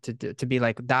to be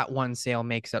like that one sale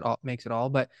makes it all.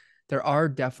 But there are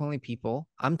definitely people.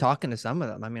 I'm talking to some of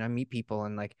them. I mean, I meet people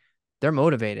and like they're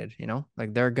motivated,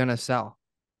 like they're gonna sell.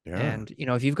 Yeah. And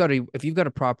if you've got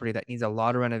a property that needs a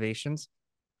lot of renovations,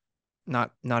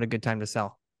 not a good time to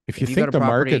sell. If you think the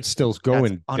market's still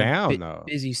going down, though,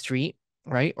 busy street,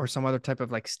 right, or some other type of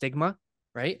like stigma,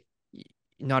 right,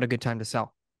 not a good time to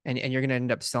sell, and you're gonna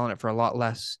end up selling it for a lot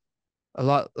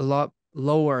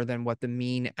lower than what the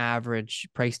mean average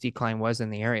price decline was in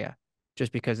the area,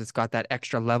 just because it's got that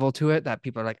extra level to it that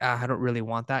people are like, I don't really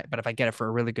want that, but if I get it for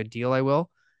a really good deal, I will.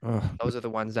 Those are the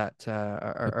ones that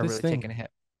are really taking a hit.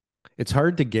 It's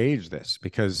hard to gauge this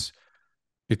because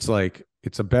it's like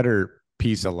it's a better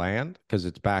piece of land because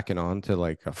it's backing onto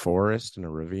like a forest and a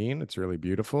ravine. It's really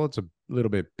beautiful. It's a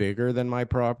little bit bigger than my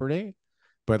property,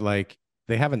 but like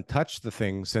they haven't touched the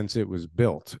thing since it was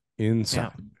built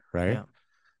inside, right? Yeah.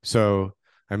 So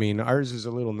I mean, ours is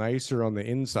a little nicer on the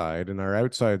inside and our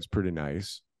outside's pretty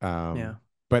nice.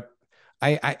 But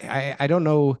I don't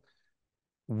know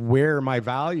where my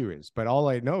value is, but all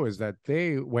I know is that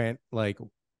they went like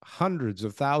hundreds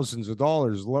of thousands of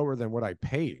dollars lower than what I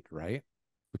paid, right?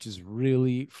 Which is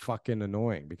really fucking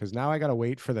annoying because now I got to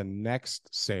wait for the next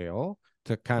sale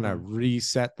to kind of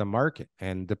reset the market.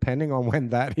 And depending on when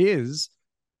that is,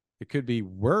 It could be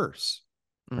worse,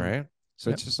 right? So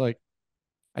Yep. it's just like,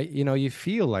 you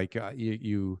feel like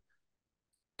you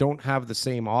don't have the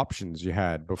same options you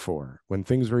had before when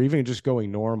things were even just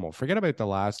going normal. Forget about the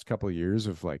last couple of years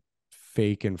of like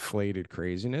fake inflated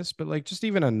craziness, but like just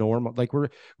even a normal, like we're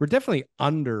definitely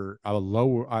under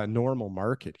a normal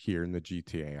market here in the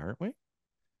GTA, aren't we?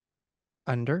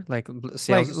 Under like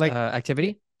sales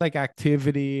activity, like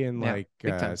activity and Yeah, like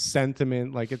big time.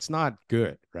 sentiment, like it's not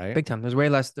good, right? big time. There's way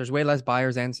less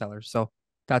buyers and sellers. So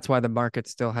that's why the market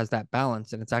still has that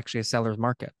balance, and it's actually a seller's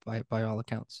market by all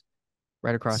accounts,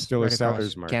 right across Still a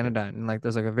seller's market. Canada, and like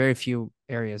there's like a very few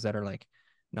areas that are like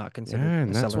not considered Yeah, a and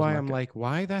that's seller's why market. I'm like,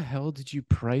 why the hell did you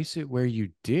price it where you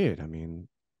did? I mean,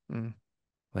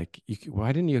 like,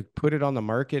 why didn't you put it on the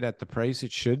market at the price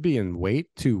it should be and wait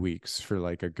 2 weeks for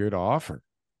like a good offer?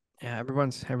 Yeah,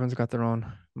 everyone's got their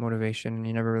own motivation, and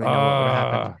you never really know what would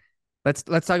have happened.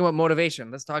 Let's talk about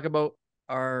motivation. Let's talk about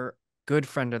our good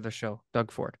friend of the show,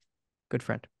 Doug Ford. Good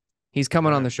friend. He's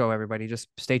coming on the show, everybody. Just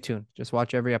stay tuned. Just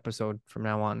watch every episode from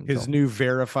now on. His new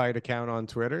verified account on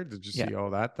Twitter. Did you see all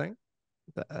that thing?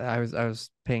 I was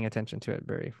paying attention to it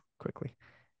very quickly.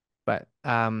 But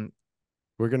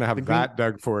we're gonna have that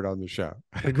Doug Ford on the show.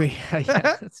 The green,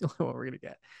 yeah, that's the only one we're gonna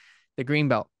get. The green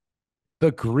belt.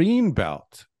 The green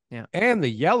belt. Yeah. And the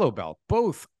yellow belt,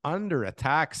 both under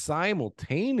attack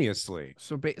simultaneously.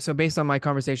 So based on my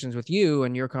conversations with you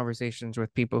and your conversations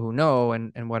with people who know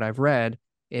and what I've read,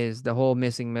 is the whole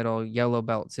missing middle yellow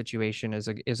belt situation is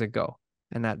a go,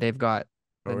 and that they've got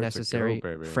the necessary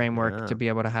framework to be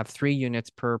able to have 3 units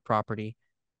per property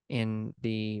in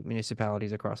the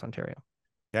municipalities across Ontario.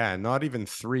 Yeah, not even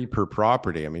 3 per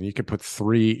property. I mean, you could put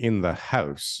 3 in the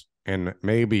house, and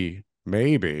maybe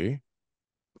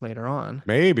later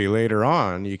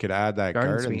on you could add that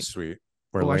garden suite.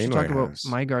 I should talk about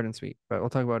my garden suite, but we'll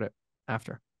talk about it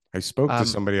after. I spoke to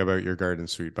somebody about your garden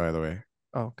suite, by the way.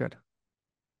 Oh, good.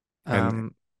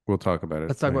 And we'll talk about it.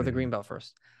 Let's talk about the green belt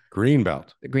first. Green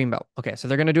belt. The green belt. Okay, so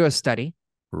they're going to do a study.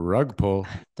 Rug pull.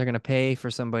 They're going to pay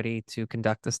for somebody to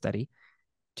conduct the study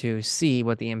to see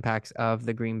what the impacts of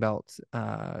the green belt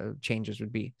changes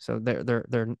would be. So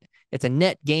it's a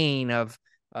net gain of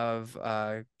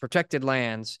protected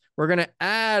lands. We're going to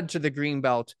add to the green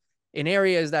belt in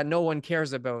areas that no one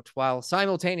cares about, while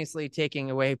simultaneously taking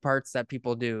away parts that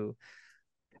people do.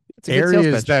 It's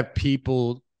areas that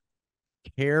people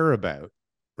care about,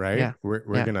 right? Yeah.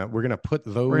 We're gonna put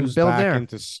those back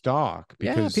into stock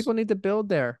because people need to build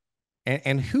there.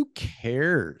 And who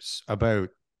cares about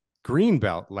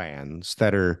greenbelt lands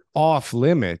that are off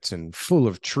limits and full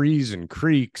of trees and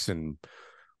creeks and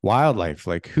wildlife?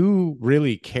 Like, who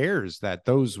really cares that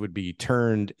those would be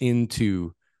turned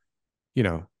into,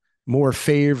 more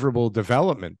favorable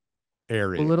development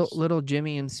areas? Well, little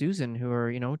Jimmy and Susan, who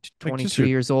are 22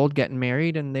 years old, getting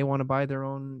married, and they want to buy their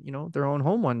own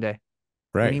home one day.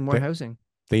 Right. They need more housing.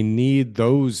 They need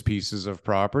those pieces of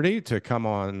property to come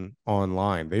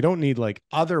online. They don't need like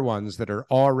other ones that are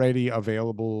already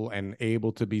available and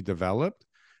able to be developed.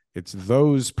 It's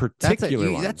those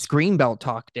particular ones. That's greenbelt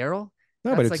talk, Daryl.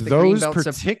 No, but it's those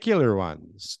particular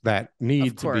ones that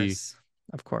need to be.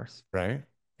 Of course. Right?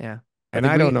 Yeah. And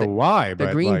I don't know why, but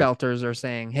the green belters are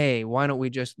saying, hey, why don't we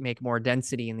just make more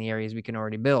density in the areas we can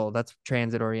already build? That's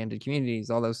transit-oriented communities,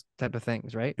 all those type of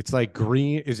things, right? It's like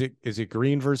green. Is it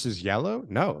green versus yellow?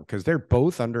 No, because they're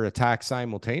both under attack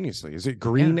simultaneously. Is it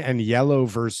green and yellow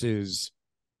versus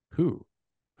who?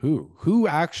 Who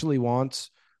actually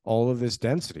wants all of this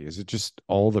density? Is it just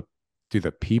do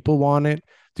the people want it?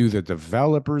 Do the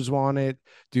developers want it?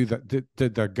 Do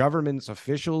the government's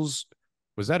officials?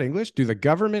 Was that English? Do the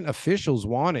government officials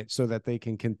want it so that they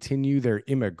can continue their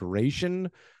immigration?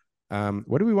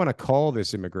 What do we want to call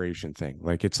this immigration thing?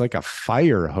 Like, it's like a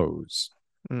fire hose.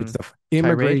 It's the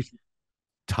immigration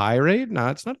tirade. No,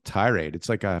 it's not a tirade. It's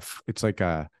like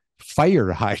a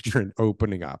fire hydrant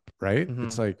opening up, right? Mm-hmm.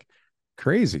 It's like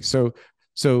crazy. So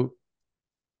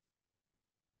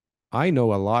I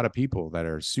know a lot of people that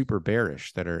are super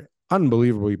bearish, that are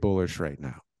unbelievably bullish right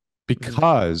now.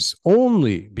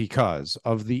 Only because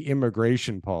of the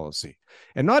immigration policy,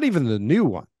 and not even the new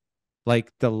one,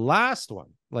 like the last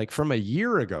one, like from a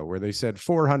year ago, where they said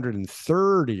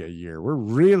 430 a year. We're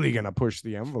really going to push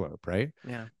the envelope, right?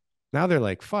 Yeah. Now they're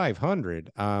like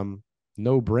 500. No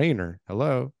brainer.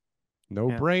 Hello. No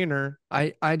brainer.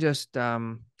 I just, I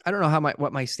don't know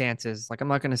what my stance is. Like, I'm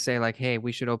not going to say like, hey,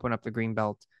 we should open up the green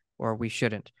belt or we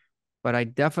shouldn't, but I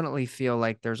definitely feel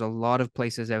like there's a lot of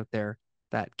places out there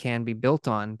that can be built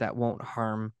on that won't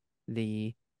harm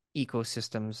the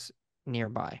ecosystems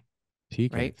nearby.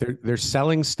 TK, right? They're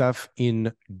selling stuff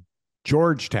in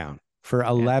Georgetown for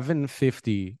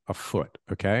 $11.50 a foot,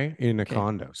 okay, in a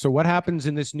condo. So what happens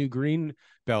in this new green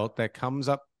belt that comes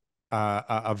up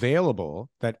available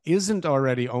that isn't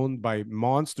already owned by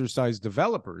monster-sized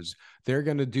developers? They're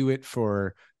going to do it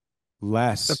for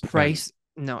less. The price,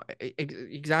 no,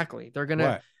 exactly. They're going to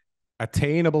what?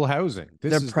 Attainable housing.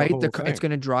 This is the whole thing. It's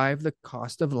going to drive the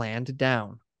cost of land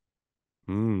down.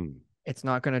 It's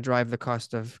not going to drive the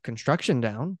cost of construction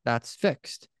down. That's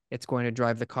fixed. It's going to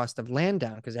drive the cost of land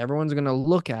down because everyone's going to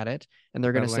look at it and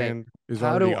they're going to say, land is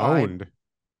already owned.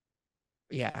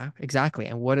 Yeah, exactly.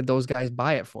 And what did those guys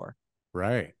buy it for?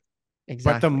 Right.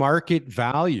 Exactly. But the market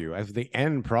value as the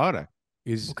end product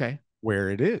is where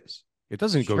it is. It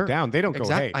doesn't go down. They don't go,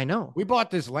 hey, I know. We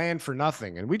bought this land for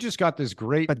nothing and we just got this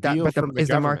great deal from the government. Is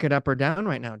the market up or down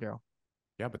right now, Daryl?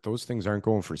 Yeah, but those things aren't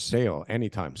going for sale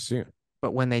anytime soon.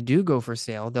 But when they do go for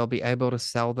sale, they'll be able to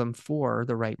sell them for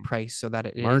the right price so that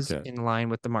it is in line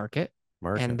with the market.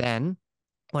 And then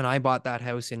when I bought that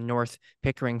house in North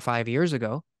Pickering 5 years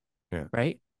ago,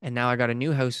 right? And now I got a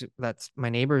new house that's my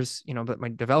neighbor's, but my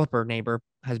developer neighbor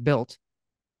has built.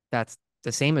 That's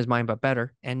the same as mine, but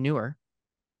better and newer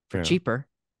for cheaper.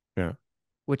 Yeah.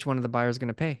 Which one of the buyers going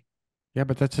to pay? Yeah,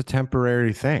 but that's a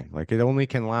temporary thing. Like it only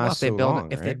can last so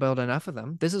long. If they build enough of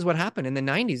them, this is what happened in the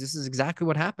 90s. This is exactly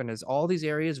what happened. Is all these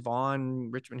areas, Vaughan,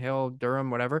 Richmond Hill,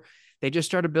 Durham, whatever, they just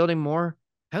started building more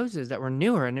houses that were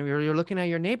newer. And you're looking at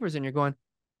your neighbors and you're going,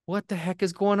 what the heck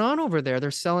is going on over there? They're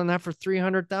selling that for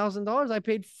 $300,000. I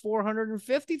paid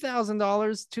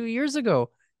 $450,000 2 years ago,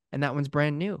 and that one's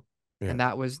brand new. Yeah. And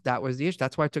that was the issue.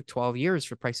 That's why it took 12 years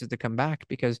for prices to come back,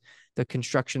 because the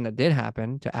construction that did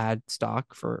happen to add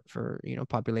stock for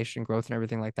population growth and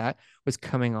everything like that was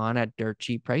coming on at dirt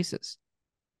cheap prices,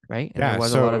 right? And there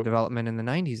was a lot of development in the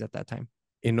 90s at that time.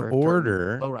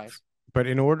 But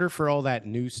in order for all that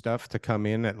new stuff to come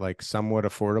in at like somewhat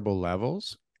affordable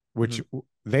levels, which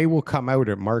they will come out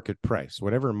at market price,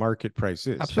 whatever market price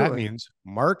is. Absolutely. That means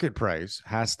market price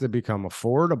has to become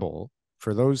affordable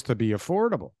for those to be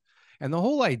affordable. And the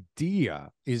whole idea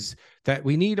is that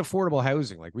we need affordable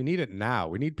housing. Like we need it now.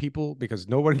 We need people, because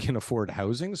nobody can afford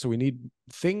housing. So we need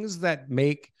things that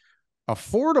make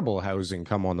affordable housing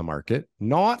come on the market,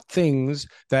 not things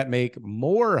that make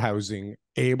more housing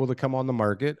able to come on the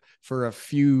market for a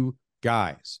few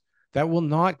guys. That will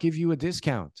not give you a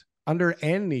discount under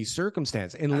any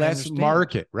circumstance, unless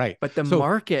market, right? But the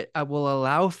market will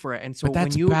allow for it, and so but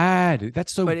that's bad.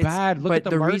 That's so bad. Look at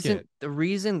the market.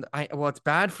 It's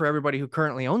bad for everybody who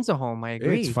currently owns a home. I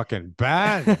agree. It's fucking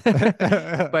bad.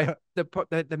 But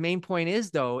the main point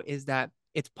is that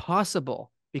it's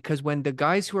possible, because when the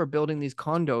guys who are building these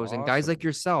condos and guys like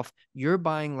yourself, you're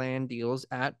buying land deals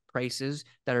at prices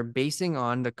that are basing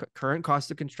on the current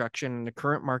cost of construction and the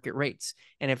current market rates,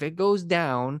 and if it goes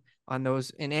down on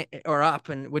those or up,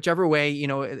 and whichever way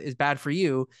is bad for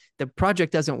you, the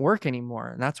project doesn't work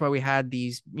anymore. And that's why we had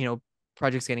these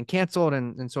projects getting canceled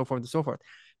and so forth and so forth.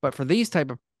 But for these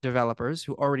type of developers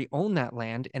who already own that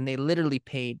land and they literally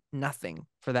paid nothing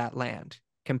for that land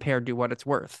compared to what it's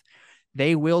worth,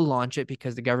 they will launch it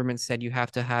because the government said you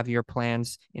have to have your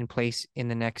plans in place in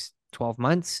the next 12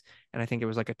 months. And I think it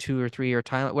was like a 2 or 3 year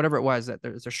time, whatever it was, that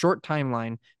there's a short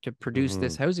timeline to produce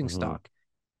this housing stock.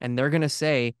 And they're going to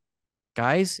say,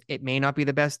 guys, it may not be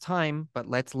the best time, but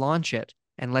let's launch it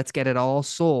and let's get it all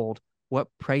sold. What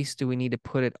price do we need to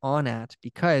put it on at?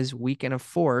 Because we can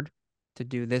afford to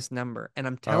do this number. And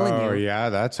I'm telling you. Oh, yeah,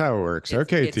 that's how it works. It's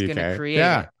going to create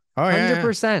it. Oh,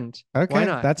 100%. Yeah. Okay, why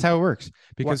not? That's how it works.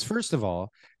 Because first of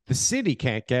all, the city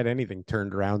can't get anything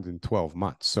turned around in 12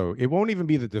 months. So it won't even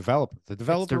be the developer. The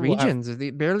developer, the regions,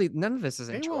 barely none of this is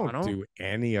in Toronto. They won't do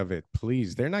any of it,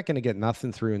 please. They're not going to get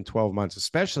nothing through in 12 months,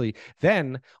 especially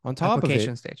then on top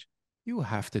application of it. Stage. You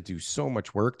have to do so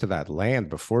much work to that land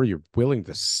before you're willing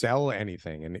to sell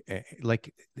anything. And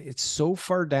like, it's so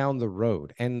far down the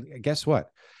road. And guess what?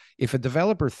 If a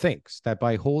developer thinks that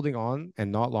by holding on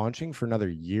and not launching for another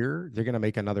year, they're going to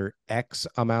make another X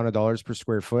amount of dollars per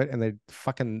square foot, and they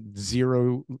fucking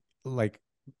zero, like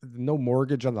no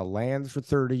mortgage on the land for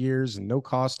 30 years and no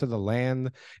cost to the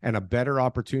land and a better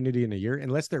opportunity in a year,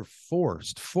 unless they're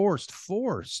forced,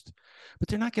 but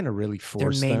they're not going to really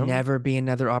force them. There may never be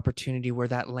another opportunity where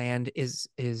that land is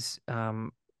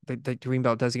the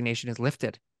Greenbelt designation is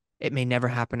lifted. It may never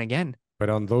happen again.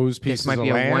 But on those pieces of land,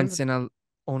 this might be a once in a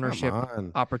ownership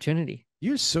opportunity.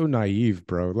 You're so naive,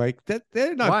 bro. Like that,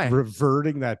 they're not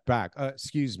reverting that back.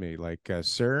 Excuse me,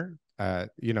 sir.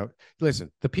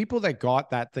 Listen, the people that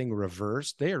got that thing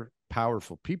reversed, they are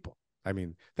powerful people. I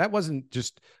mean, that wasn't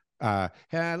just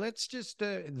Yeah, let's just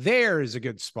there is a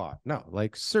good spot. No,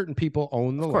 like certain people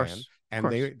own the Of land course. and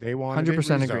Of course. they wanted it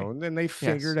 100% agree. rezoned and they Yes.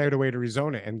 figured out a way to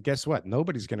rezone it. And guess what?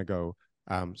 Nobody's going to go,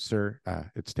 sir,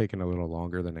 it's taken a little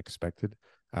longer than expected.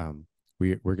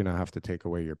 We're going to have to take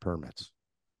away your permits.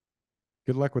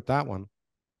 Good luck with that one.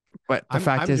 But the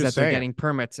fact I'm is that just they're saying. getting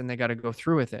permits and they got to go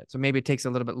through with it. So maybe it takes a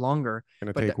little bit longer,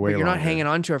 Gonna but, take way but you're not longer. hanging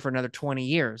on to it for another 20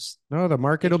 years. No, the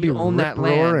market If will be you own that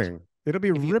land, rip-roaring. It'll be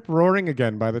if you- rip-roaring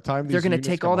again by the time They're these going to units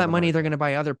take come all on that the money. They're market. going to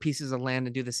buy other pieces of land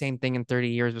and do the same thing in 30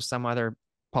 years with some other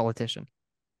politician.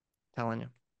 Telling you.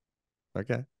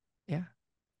 Okay. Yeah.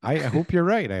 I hope you're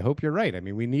right. I hope you're right. I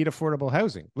mean, we need affordable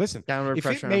housing. Listen, Downward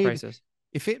pressure on prices.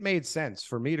 if it made sense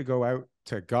for me to go out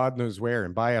to God knows where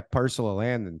and buy a parcel of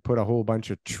land and put a whole bunch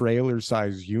of trailer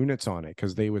size units on it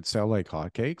because they would sell like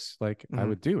hotcakes, like I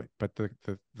would do it. But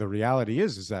the reality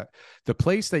is that the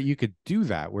place that you could do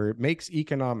that where it makes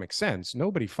economic sense,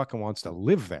 nobody fucking wants to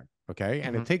live there. Okay.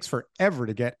 And it takes forever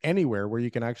to get anywhere where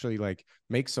you can actually like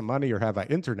make some money or have an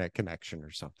internet connection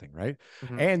or something. Right.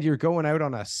 And you're going out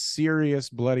on a serious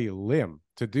bloody limb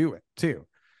to do it too.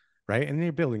 Right. And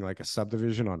you're building like a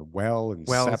subdivision on wells and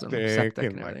septic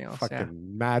and like else,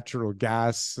 fucking natural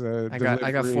gas. I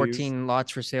got 14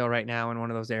 lots for sale right now in one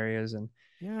of those areas. And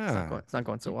it's not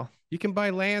going so well. You can buy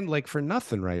land like for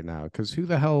nothing right now because who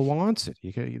the hell wants it?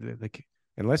 You can, like,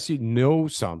 unless you know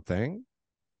something,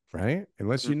 right?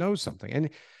 Unless you know something. And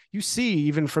you see,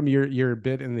 even from your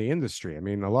bit in the industry, I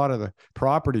mean, a lot of the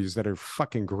properties that are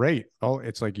fucking great. Oh,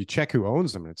 it's like you check who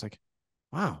owns them and it's like,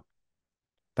 wow,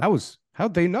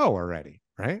 how'd they know already?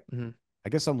 Right. I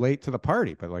guess I'm late to the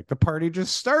party, but like the party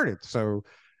just started. So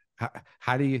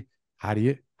how do you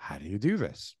do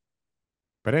this?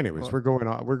 But anyways, we're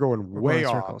going way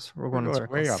off. Circles. We're going in circles.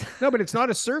 Way off. No, but it's not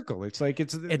a circle. It's like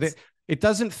it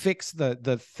doesn't fix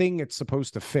the thing it's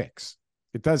supposed to fix.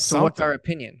 It does something. What's our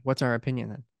opinion? What's our opinion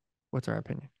then? What's our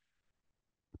opinion?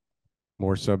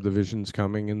 More subdivisions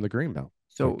coming in the Greenbelt.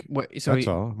 So that's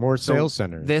all. More sales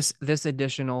centers. This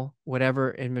additional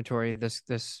whatever inventory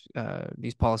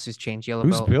these policies change. Yellow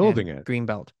Who's belt building and it? Green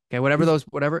belt. Okay,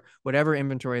 whatever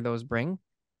inventory those bring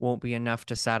won't be enough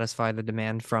to satisfy the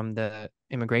demand from the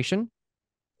immigration,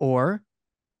 or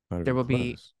there will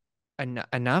be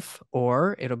enough,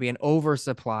 or it'll be an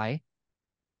oversupply.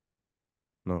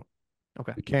 No.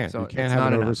 Okay. You can't. So you can't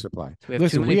have an oversupply. So we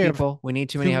have too many people. We need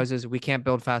too many houses. We can't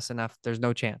build fast enough. There's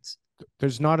no chance.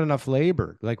 There's not enough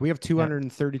labor. Like we have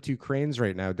 232 cranes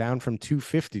right now, down from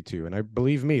 252. And I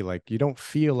believe me, like you don't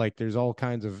feel like there's all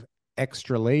kinds of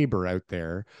extra labor out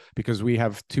there because we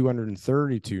have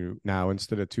 232 now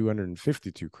instead of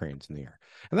 252 cranes in the air.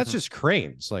 And that's just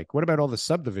cranes. Like, what about all the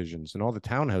subdivisions and all the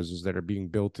townhouses that are being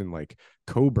built in like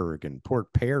Coburg and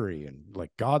Port Perry and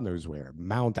like God knows where,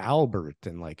 Mount Albert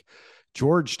and like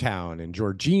Georgetown and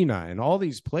Georgina and all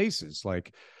these places?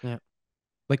 Like,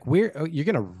 like where you're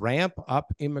going to ramp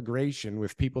up immigration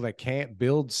with people that can't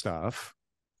build stuff.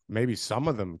 Maybe some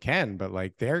of them can, but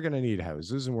like they're going to need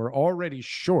houses and we're already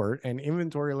short and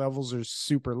inventory levels are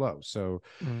super low. So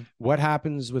what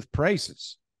happens with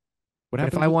prices?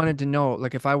 If I wanted to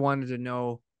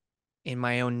know in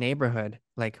my own neighborhood,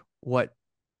 like what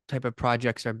type of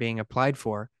projects are being applied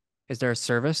for, is there a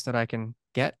service that I can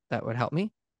get that would help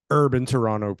me? Urban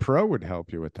Toronto Pro would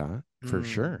help you with that for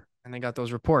sure. And they got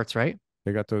those reports, right?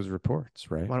 They got those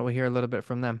reports, right? Why don't we hear a little bit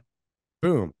from them?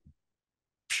 Boom.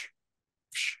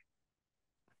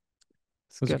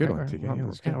 That was a good one,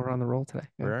 TK. We're on the roll today.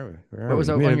 Where are we? What was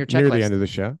on your checklist? Near the end of the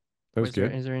show. That was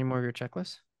good. Is there any more of your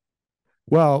checklist?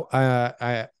 Well,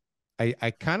 I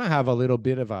kind of have a little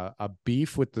bit of a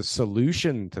beef with the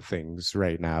solution to things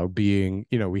right now being,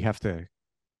 we have to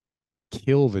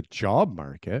kill the job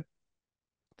market.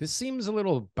 This seems a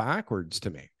little backwards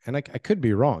to me. And I could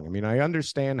be wrong. I mean, I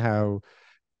understand how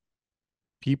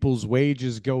people's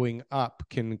wages going up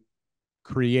can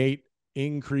create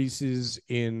increases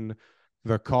in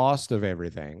the cost of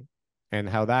everything and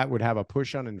how that would have a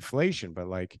push on inflation. But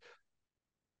like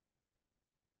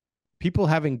people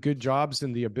having good jobs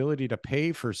and the ability to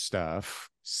pay for stuff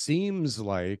seems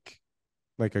like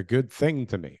a good thing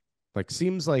to me. Like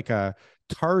seems like a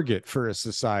target for a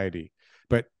society.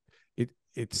 But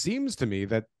it seems to me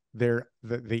that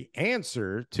the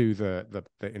answer to the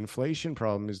inflation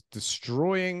problem is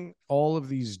destroying all of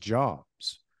these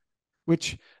jobs,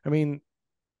 which, I mean,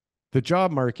 the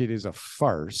job market is a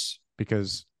farce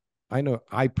because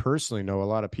I personally know a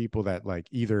lot of people that like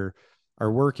either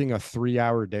are working a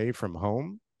 3-hour day from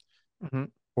home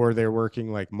or they're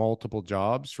working like multiple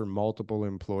jobs for multiple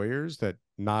employers that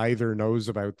neither knows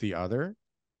about the other.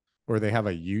 or they have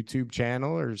a YouTube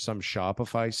channel or some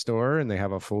Shopify store and they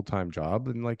have a full-time job.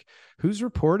 And like, who's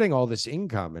reporting all this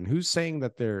income and who's saying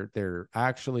that they're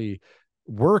actually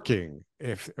working?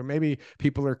 If or maybe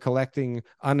people are collecting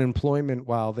unemployment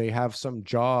while they have some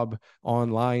job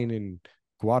online in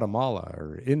Guatemala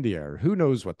or India, or who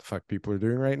knows what the fuck people are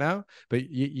doing right now. But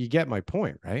you get my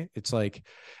point, right? It's like,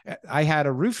 I had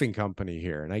a roofing company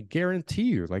here, and I guarantee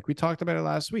you, like we talked about it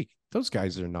last week, those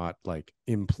guys are not like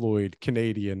employed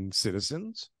Canadian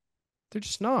citizens. They're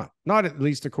just not at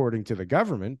least according to the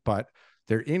government, but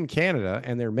they're in Canada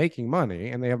and they're making money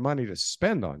and they have money to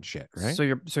spend on shit, right?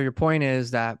 So your point is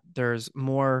that there's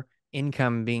more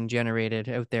income being generated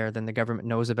out there than the government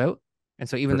knows about. And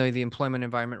so even though the employment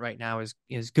environment right now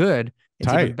is good, it's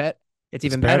Tight. even better. It's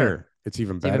even better. It's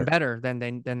even It's better. even better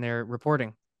than they're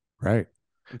reporting. Right.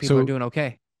 And people are doing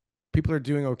okay. People are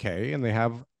doing okay and they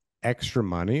have extra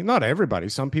money. Not everybody.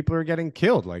 Some people are getting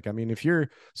killed. Like, I mean, if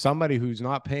you're somebody who's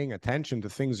not paying attention to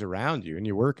things around you and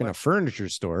you work in a furniture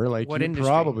store, like what you industry?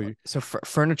 probably. So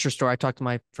furniture store. I talked to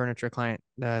my furniture client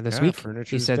this week.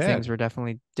 He said dead. things were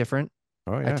definitely different.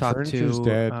 Oh yeah, I talked furniture's to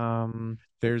dead.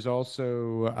 There's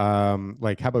also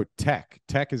like, how about tech?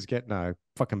 Tech is getting a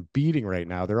fucking beating right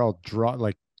now. They're all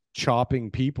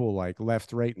chopping people like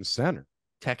left, right, and center.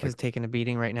 Tech has taken a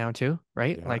beating right now too,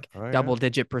 right? Yeah. Like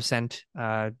double-digit percent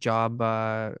job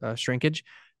shrinkage.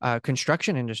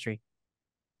 Construction industry.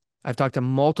 I've talked to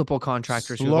multiple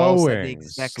contractors who've all said the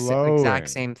exact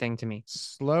same thing to me.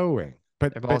 Slowing,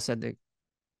 but they've all said that.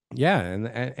 Yeah,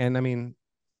 and I mean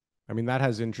that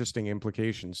has interesting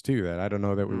implications too that I don't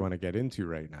know that we want to get into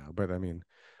right now. But I mean,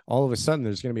 all of a sudden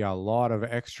there's going to be a lot of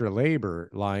extra labor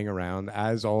lying around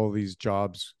as all of these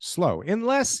jobs slow,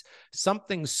 unless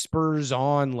something spurs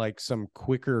on like some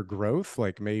quicker growth,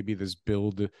 like maybe this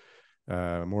build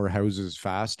more houses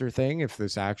faster thing. If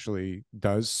this actually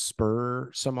does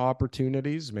spur some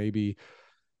opportunities, maybe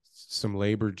some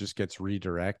labor just gets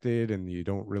redirected and you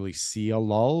don't really see a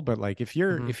lull. But like, if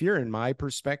you're in my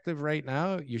perspective right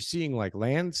now, you're seeing like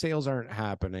land sales aren't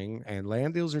happening and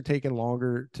land deals are taking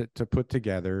longer to put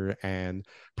together and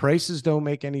prices don't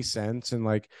make any sense. And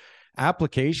like,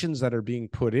 applications that are being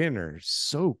put in are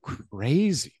so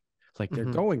crazy. Like, they're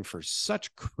going for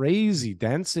such crazy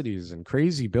densities and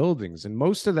crazy buildings. And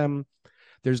most of them,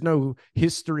 there's no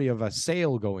history of a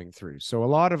sale going through. So a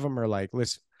lot of them are like,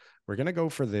 listen, we're going to go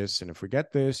for this. And if we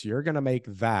get this, you're going to make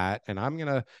that. And I'm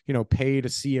going to, pay to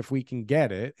see if we can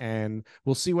get it. And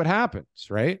we'll see what happens.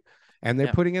 Right. And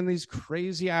they're putting in these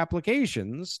crazy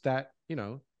applications that,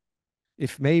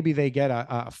 if maybe they get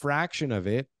a fraction of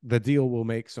it, the deal will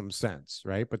make some sense.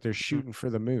 Right. But they're shooting for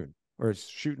the moon, or it's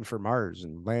shooting for Mars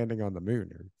and landing on the moon.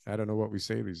 Or I don't know what we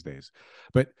say these days.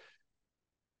 But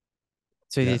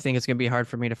so do you think it's going to be hard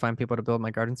for me to find people to build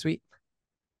my garden suite?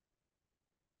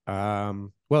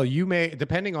 Well, you may,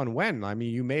 depending on when. I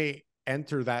mean, you may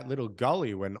enter that little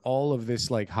gully when all of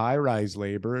this like high-rise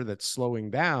labor that's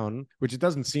slowing down, which it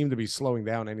doesn't seem to be slowing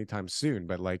down anytime soon,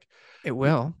 but like it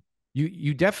will.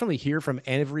 You definitely hear from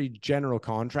every general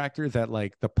contractor that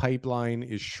like the pipeline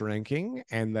is shrinking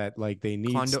and that like they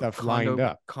need stuff lined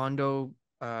up.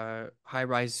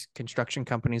 High-rise construction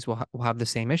companies will have the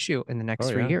same issue in the next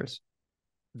 3 years.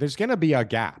 There's going to be a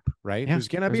gap, right? Yeah, there's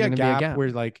going to be a gap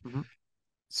where like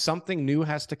something new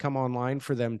has to come online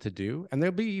for them to do. And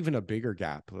there'll be even a bigger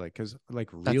gap, like, because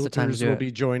like realtors will be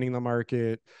joining the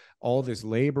market. All this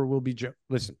labor will be,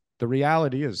 listen, the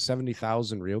reality is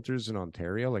 70,000 realtors in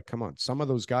Ontario. Like, come on, some of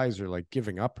those guys are like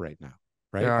giving up right now,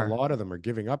 right? A lot of them are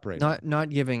giving up right now. Not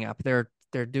giving up. They're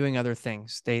doing other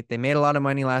things. They made a lot of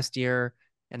money last year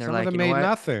and they're some like, of them made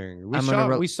nothing.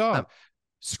 We saw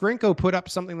Skrinko put up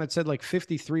something that said like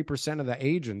 53% of the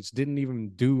agents didn't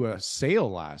even do a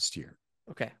sale last year.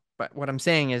 Okay. But what I'm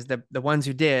saying is the ones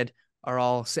who did are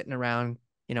all sitting around,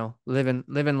 living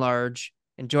large,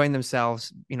 enjoying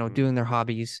themselves, doing their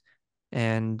hobbies.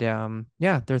 And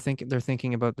they're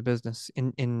thinking about the business.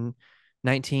 In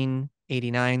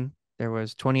 1989, there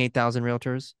was 28,000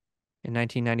 realtors. In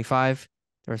 1995,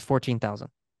 there was 14,000.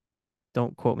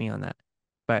 Don't quote me on that,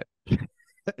 but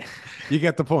you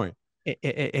get the point.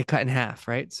 It cut in half,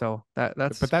 right? So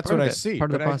that's what I see.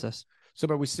 Part of the process.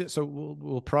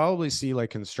 We'll probably see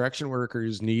like construction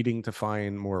workers needing to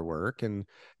find more work and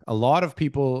a lot of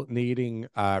people needing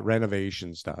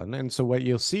renovations done. And so what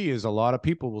you'll see is a lot of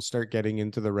people will start getting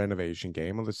into the renovation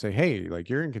game and let's say, hey, like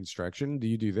you're in construction, do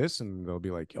you do this? And they'll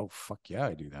be like, oh, fuck yeah,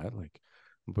 I do that. Like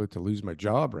I'm about to lose my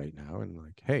job right now. And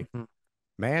like, hey,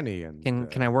 Manny,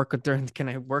 and can I work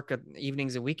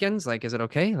evenings and weekends? Like, is it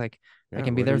okay? Like I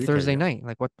can be there Thursday night.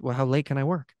 Like how late can I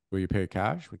work? Will you pay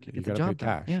cash? You Get the got to pay job done.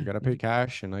 cash. Yeah, You got to you pay get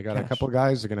cash. And I got a cash. couple of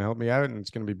guys that are going to help me out, and it's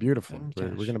going to be beautiful. We're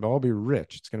Cash. going to all be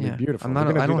rich. It's going to be beautiful. I'm We're not.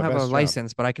 gonna I do don't the have a best job.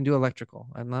 license, but I can do electrical.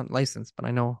 I'm not licensed, but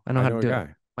I know I how know to a do guy. it.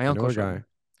 My I know uncle a showed me.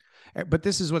 guy. But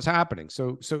this is what's happening.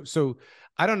 So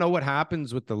I don't know what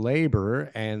happens with the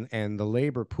labor and the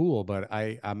labor pool, but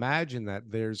I imagine that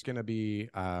there's going to be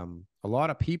a lot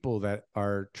of people that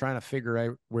are trying to figure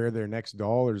out where their next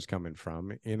dollar is coming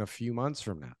from in a few months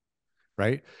from now.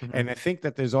 Right. Mhm. And I think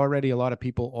that there's already a lot of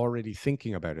people already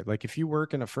thinking about it. Like if you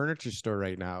work in a furniture store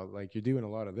right now, like you're doing a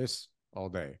lot of this all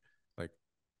day. Like,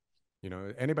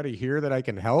 anybody here that I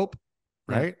can help?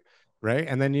 Yeah. Right. Right.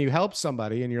 And then you help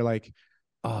somebody and you're like,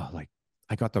 oh, like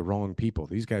I got the wrong people.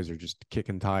 These guys are just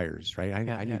kicking tires. Right.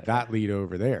 I need that lead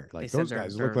over there. They Like said those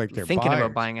guys look like they're thinking about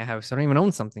buyers. buying a house. I don't even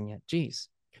own something yet. Jeez.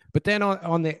 But then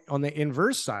on the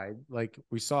inverse side, like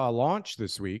we saw a launch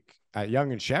this week at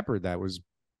Young and Shepherd that was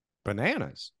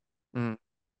bananas. You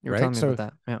were Right? telling me So-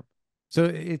 about that. Yeah. So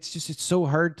it's so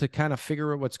hard to kind of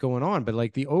figure out what's going on, but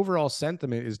like the overall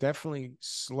sentiment is definitely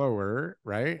slower,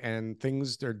 right? And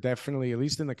things are definitely, at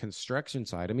least in the construction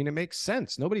side. I mean, it makes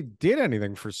sense. Nobody did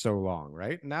anything for so long,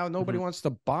 right? Now nobody wants to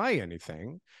buy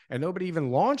anything, and nobody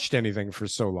even launched anything for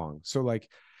so long. So like,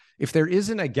 if there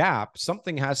isn't a gap,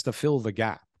 something has to fill the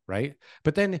gap, right?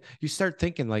 But then you start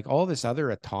thinking like all this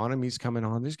other autonomy's coming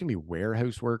on. There's gonna be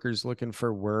warehouse workers looking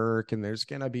for work, and there's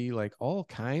gonna be like all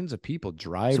kinds of people,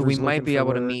 drivers. So we might looking be for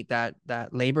able to work. meet that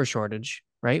labor shortage,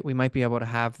 right? We might be able to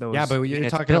have those. Yeah, but you're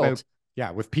units talking built,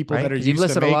 about with people right? that are Because used you've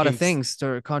listed to a lot of making things that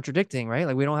are contradicting, right?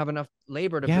 Like we don't have enough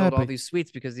labor to Yeah, build all but- these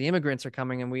suites because the immigrants are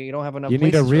coming and we don't have enough You need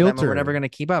a places for them and we're realtor. never going to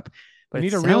keep up. But You need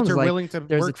it a sounds realtor like willing to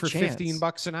there's a work for $15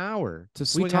 chance. an hour to We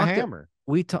swing a talked. hammer.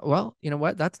 Well, you know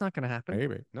what? That's not going to happen.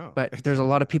 Maybe no, But there's a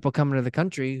lot of people coming to the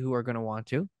country who are going to want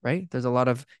to, right? There's a lot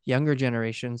of younger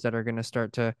generations that are going to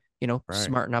start to, Right.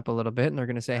 smarten up a little bit. And they're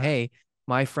going to say, hey,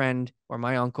 my friend or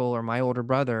my uncle or my older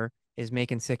brother is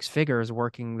making six figures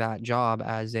working that job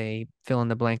as a fill in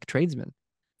the blank tradesman.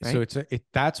 So Right?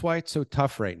 that's why it's so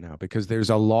tough right now, because there's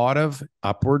a lot of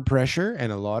upward pressure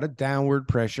and a lot of downward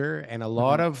pressure and a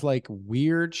lot of like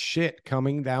weird shit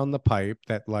coming down the pipe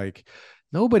that like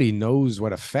nobody knows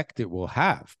what effect it will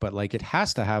have, but like it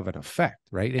has to have an effect,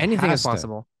 right? Anything is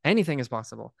possible. Anything is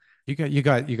possible. You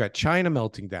got China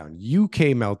melting down,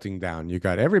 UK melting down. You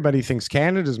got everybody thinks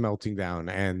Canada's melting down,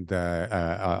 and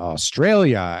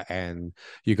Australia, and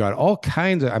you got all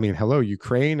kinds of. I mean, hello,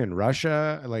 Ukraine and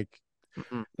Russia. Like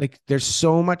there's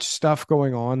so much stuff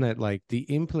going on that like the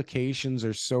implications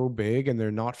are so big and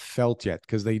they're not felt yet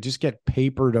because they just get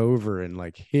papered over and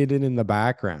like hidden in the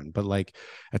background. But like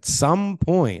at some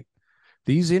point,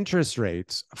 these interest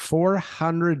rates,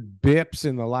 400 bips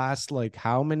in the last like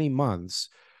how many months,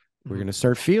 we're going to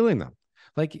start feeling them.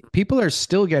 Like people are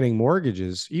still getting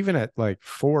mortgages even at like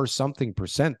 4 something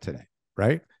percent today,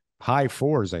 right? High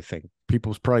fours, I think.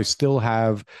 People probably still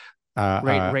have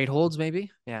Rate holds,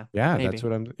 maybe. Yeah. Maybe. That's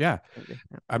what I'm. Yeah. Maybe.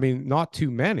 Yeah. I mean, not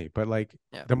too many, but like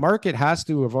Yeah. the market has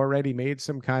to have already made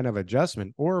some kind of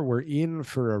adjustment, or we're in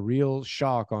for a real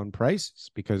shock on prices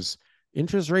because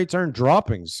interest rates aren't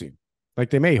dropping soon. Like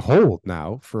they may hold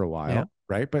now for a while, Yeah.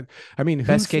 right? But I mean, who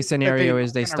Best thinks case that scenario they're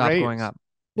is they not gonna stop raise? going up.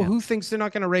 Well, Yeah. who thinks they're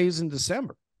not going to raise in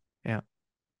December? Yeah.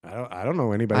 I don't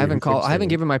know anybody. I who haven't thinks they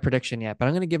given will. my prediction yet, but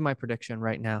I'm going to give my prediction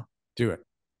right now. Do it.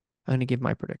 I'm going to give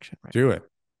my prediction right Do it.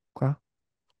 now. Okay.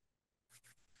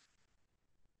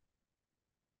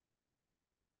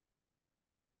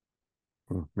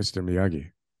 Oh, Mr.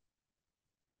 Miyagi.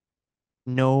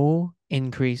 No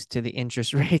increase to the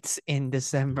interest rates in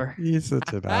December. He's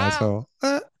such an asshole.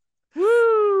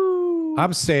 Woo!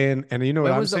 I'm saying, and you know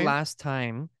When what I'm was the saying? last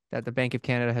time that the Bank of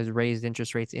Canada has raised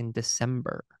interest rates in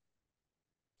December?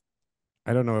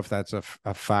 I don't know if that's a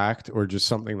fact or just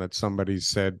something that somebody's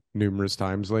said numerous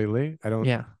times lately. I don't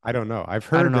know. I've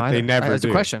I heard don't know that they either. never It's do.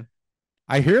 a question.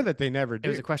 I hear that they never do.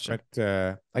 was a question.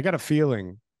 But I got a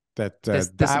feeling that This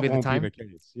will that be the won't time? be the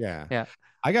case. Yeah. Yeah.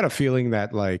 I got a feeling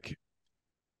that like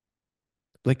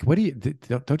what do you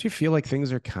don't you feel like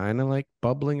things are kind of like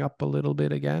bubbling up a little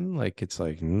bit again? Like it's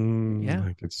like Yeah.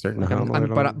 like it's starting Like to hum a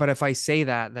little. but if I say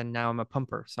that, then now I'm a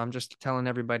pumper. So I'm just telling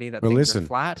everybody that Well, things listen, are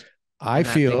flat. I and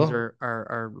that things feel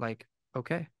are like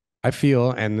okay. I feel,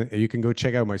 and you can go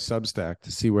check out my Substack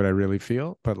to see what I really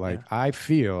feel. But like, Yeah. I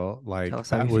feel like Tell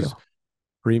us how that you was feel.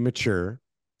 premature,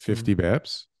 50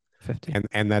 bips, 50.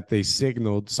 and that they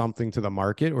signaled something to the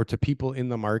market or to people in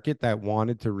the market that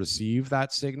wanted to receive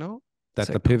that signal that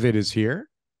the Signal. pivot is here.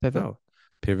 Pivot. No,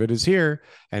 pivot is here.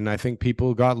 And I think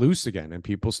people got loose again, and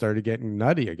people started getting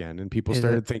nutty again, and people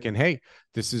started thinking, hey,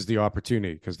 this is the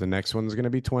opportunity, because the next one's going to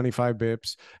be 25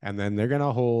 bips, and then they're going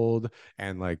to hold,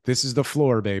 and like, this is the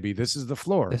floor, baby. This is the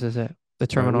floor. This is it. The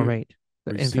terminal rate.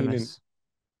 The infamous.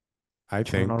 I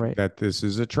think that this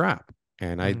is a trap.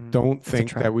 And I don't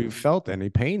think that we've felt any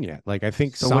pain yet. Like, I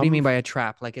think so. What do you mean by a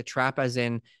trap? Like a trap as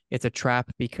in it's a trap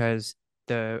because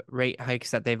the rate hikes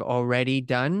that they've already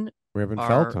done we haven't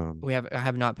felt them. We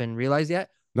have not been realized yet.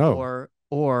 No.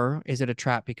 Or is it a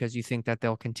trap because you think that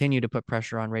they'll continue to put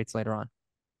pressure on rates later on?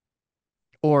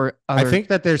 Or I think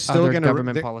that they're still going to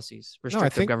government policies,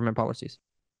 restrictive government policies.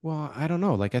 Well, I don't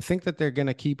know. Like, I think that they're going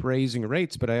to keep raising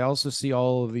rates, but I also see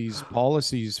all of these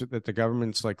policies that the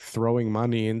government's like throwing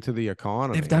money into the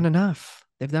economy. They've done enough.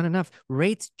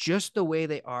 Rates just the way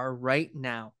they are right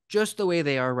now,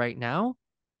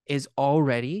 is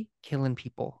already killing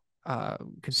people.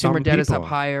 Consumer debt is up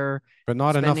higher, but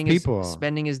not enough people.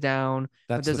 Spending is down.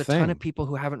 But there's a ton of people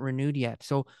who haven't renewed yet.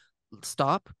 So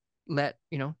stop. Let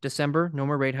December, no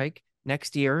more rate hike.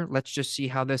 Next year, let's just see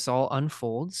how this all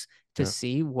unfolds to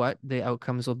see what the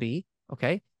outcomes will be.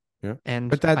 Okay. Yeah.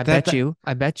 And I bet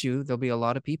you there'll be a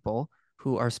lot of people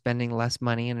who are spending less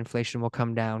money, and inflation will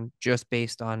come down just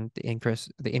based on the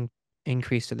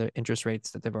increase to the interest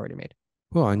rates that they've already made.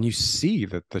 Well, and you see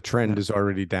that the trend is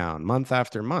already down month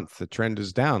after month. The trend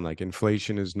is down. Like,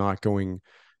 inflation is not going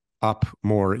up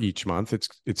more each month.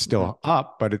 It's still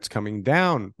up, but it's coming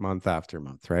down month after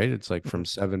month, right? It's like from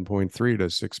 7.3 to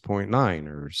 6.9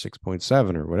 or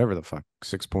 6.7 or whatever the fuck,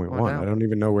 6.1. I don't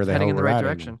even know where the hell heading in the we're right at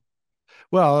direction. anymore.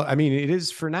 Well, I mean, it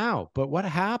is for now, but what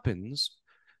happens?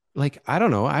 Like, I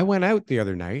don't know. I went out the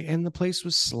other night and the place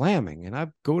was slamming, and I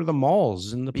go to the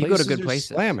malls and the places you go to good places.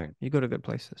 Slamming. You go to good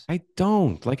places. I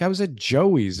don't. Like, I was at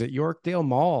Joey's at Yorkdale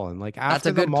Mall, and like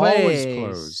after the mall was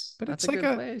closed, but it's like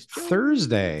a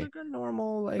Thursday. It's like a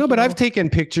normal, like, no, but I've taken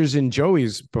pictures in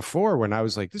Joey's before when I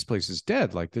was like, this place is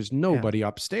dead. Like, there's nobody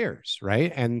upstairs,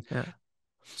 right? And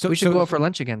so we should go out for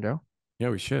lunch again, Joe. Yeah,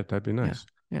 we should. That'd be nice.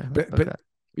 Yeah. But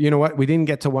you know what? We didn't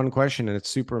get to one question, and it's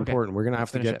super important. We're gonna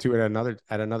have to get to it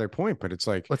at another point. But it's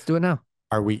like, let's do it now.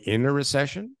 Are we in a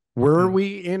recession? Were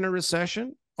we in a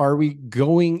recession? Are we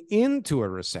going into a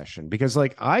recession? Because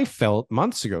like, I felt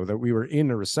months ago that we were in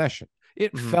a recession.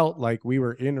 It felt like we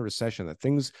were in a recession, that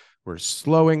things were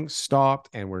slowing, stopped,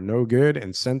 and were no good,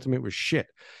 and sentiment was shit.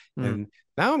 And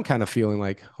now I'm kind of feeling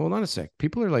like, hold on a sec.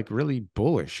 People are like really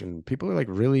bullish, and people are like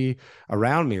really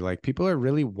around me. Like, people are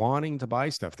really wanting to buy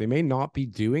stuff. They may not be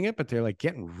doing it, but they're like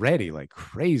getting ready like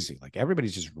crazy. Like,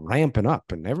 everybody's just ramping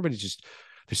up, and there's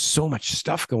so much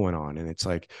stuff going on. And it's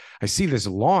like, I see this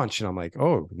launch and I'm like,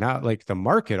 oh, now like the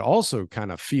market also kind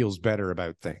of feels better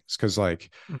about things. Cause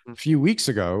like a few weeks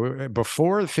ago,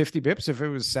 before 50 bips, if it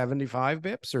was 75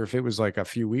 bips, or if it was like a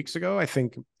few weeks ago, I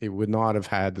think it would not have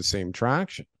had the same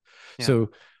traction. Yeah. So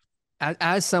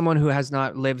as someone who has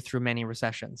not lived through many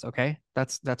recessions, okay,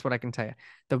 that's what I can tell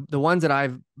you. The ones that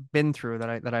I've been through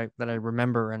that I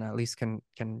remember and at least can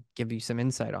give you some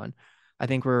insight on, I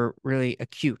think were really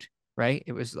acute. Right.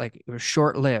 It was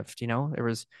short-lived, there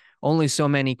was only so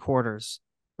many quarters,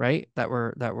 right, that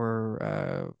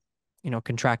were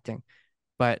contracting.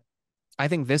 But I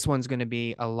think this one's going to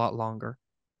be a lot longer.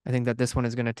 I think that this one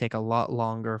is going to take a lot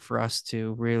longer for us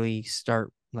to really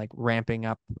start like ramping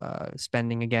up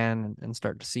spending again and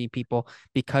start to see people,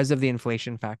 because of the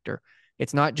inflation factor.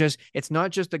 It's not just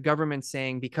the government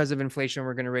saying, because of inflation,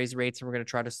 we're going to raise rates and we're going to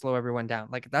try to slow everyone down.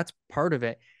 Like, that's part of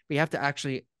it. We have to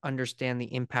actually understand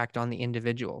the impact on the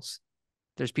individuals.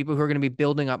 There's people who are going to be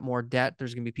building up more debt.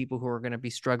 There's going to be people who are going to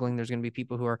be struggling. There's going to be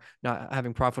people who are not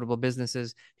having profitable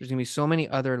businesses. There's going to be so many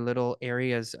other little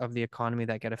areas of the economy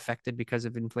that get affected because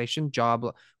of inflation,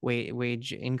 job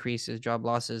wage increases, job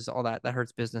losses, all that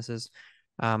hurts businesses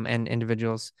and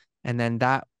individuals. And then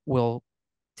that will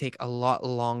take a lot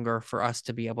longer for us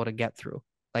to be able to get through.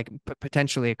 Like,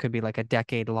 potentially it could be like a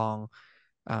decade long,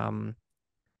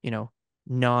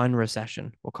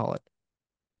 non-recession, we'll call it.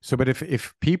 So, but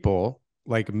if people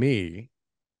like me,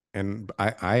 and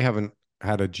I haven't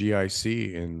had a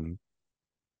GIC in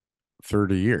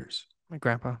 30 years. My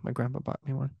grandpa bought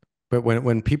me one. But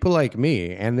when people like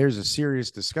me, and there's a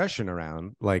serious discussion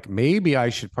around, like, maybe I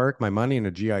should park my money in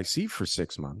a GIC for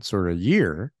 6 months or a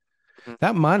year,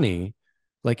 that money,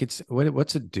 like,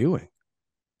 what's it doing?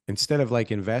 Instead of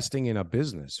like investing in a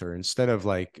business, or instead of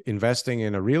like investing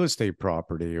in a real estate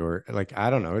property, or like, I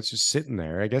don't know, it's just sitting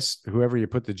there. I guess whoever you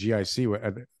put the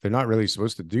GIC, they're not really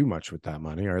supposed to do much with that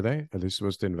money, are they? Are they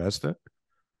supposed to invest it?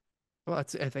 Well,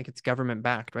 I think it's government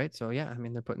backed, right? So yeah, I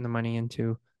mean, they're putting the money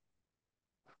into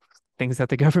things that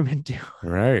the government do.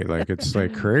 Right. Like it's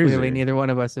like crazy. Clearly, neither one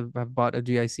of us have bought a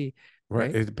GIC.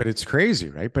 Right. Right? But it's crazy,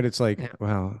 right? But it's like, Yeah.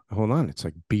 well, hold on. It's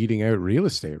like beating out real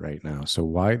estate right now. So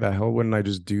why the hell wouldn't I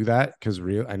just do that? Because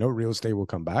I know real estate will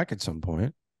come back at some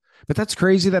point. But that's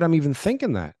crazy that I'm even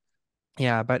thinking that.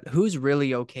 Yeah, but who's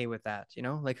really okay with that? You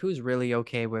know, like who's really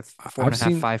okay with four I've and a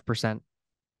half, seen 5%?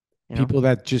 You know, people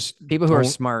that just people who are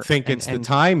don't smart think and- it's the and-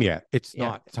 time yet. It's Yeah.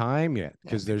 not time yet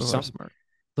because people there's who are some smart.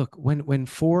 look when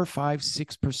 4, 5,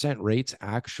 6% rates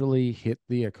actually hit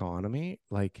the economy,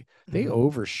 like they Mhm.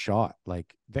 overshot.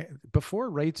 Like before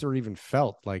rates are even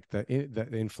felt, like the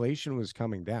inflation was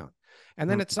coming down. And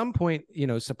then Mm. at some point, you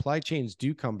know, supply chains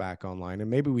do come back online, and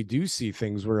maybe we do see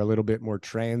things were a little bit more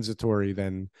transitory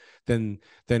than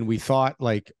we thought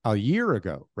like a year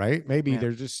ago, right? Maybe Yeah.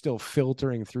 they're just still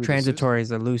filtering through the system. Transitory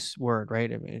is a loose word,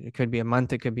 right? I mean, it could be a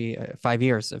month, it could be 5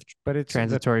 years of But it's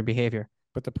transitory behavior.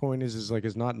 But the point is like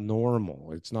it's not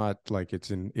normal. It's not like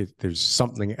there's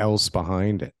something else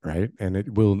behind it, right? And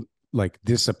it will like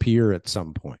disappear at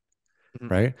some point, Mhm.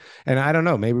 right? And I don't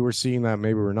know, maybe we're seeing that,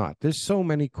 maybe we're not. There's so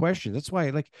many questions. That's why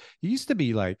like it used to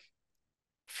be like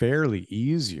fairly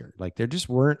easier. Like there just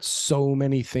weren't so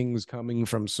many things coming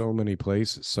from so many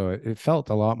places. So it felt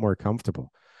a lot more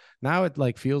comfortable. Now it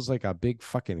like feels like a big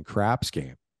fucking craps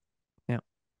game,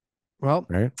 Well,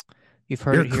 right? you've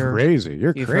heard You're it here. crazy.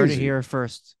 You're You've crazy. heard it here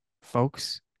first,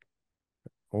 folks.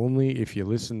 Only if you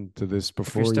listen to this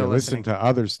before still you listen listening. to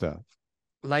other stuff.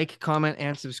 Like, comment,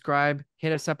 and subscribe.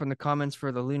 Hit us up in the comments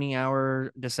for the Looney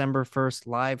Hour December 1st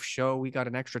live show. We got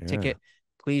an extra Yeah. ticket.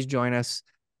 Please join us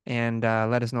and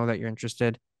let us know that you're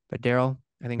interested. But Daryl,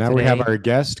 I think Now today we have our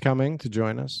guest coming to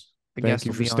join us. the Thank guest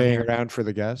you will for be on staying here around for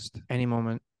the guest. any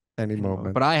moment. Any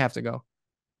moment. But I have to go.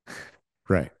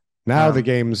 Right. Now the Um,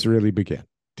 games really begin,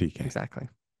 TK. Exactly.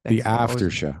 The Thanks. after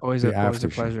show. Always The a after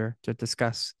show. pleasure to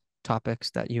discuss topics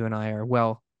that you and I are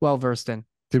well versed in.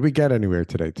 Did we get anywhere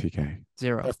today, TK?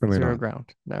 Zero Definitely not.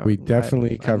 ground. No, We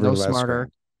definitely I'm covered no less smarter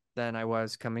ground. than I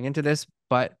was coming into this,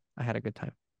 but I had a good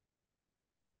time.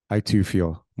 I too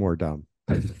feel more dumb.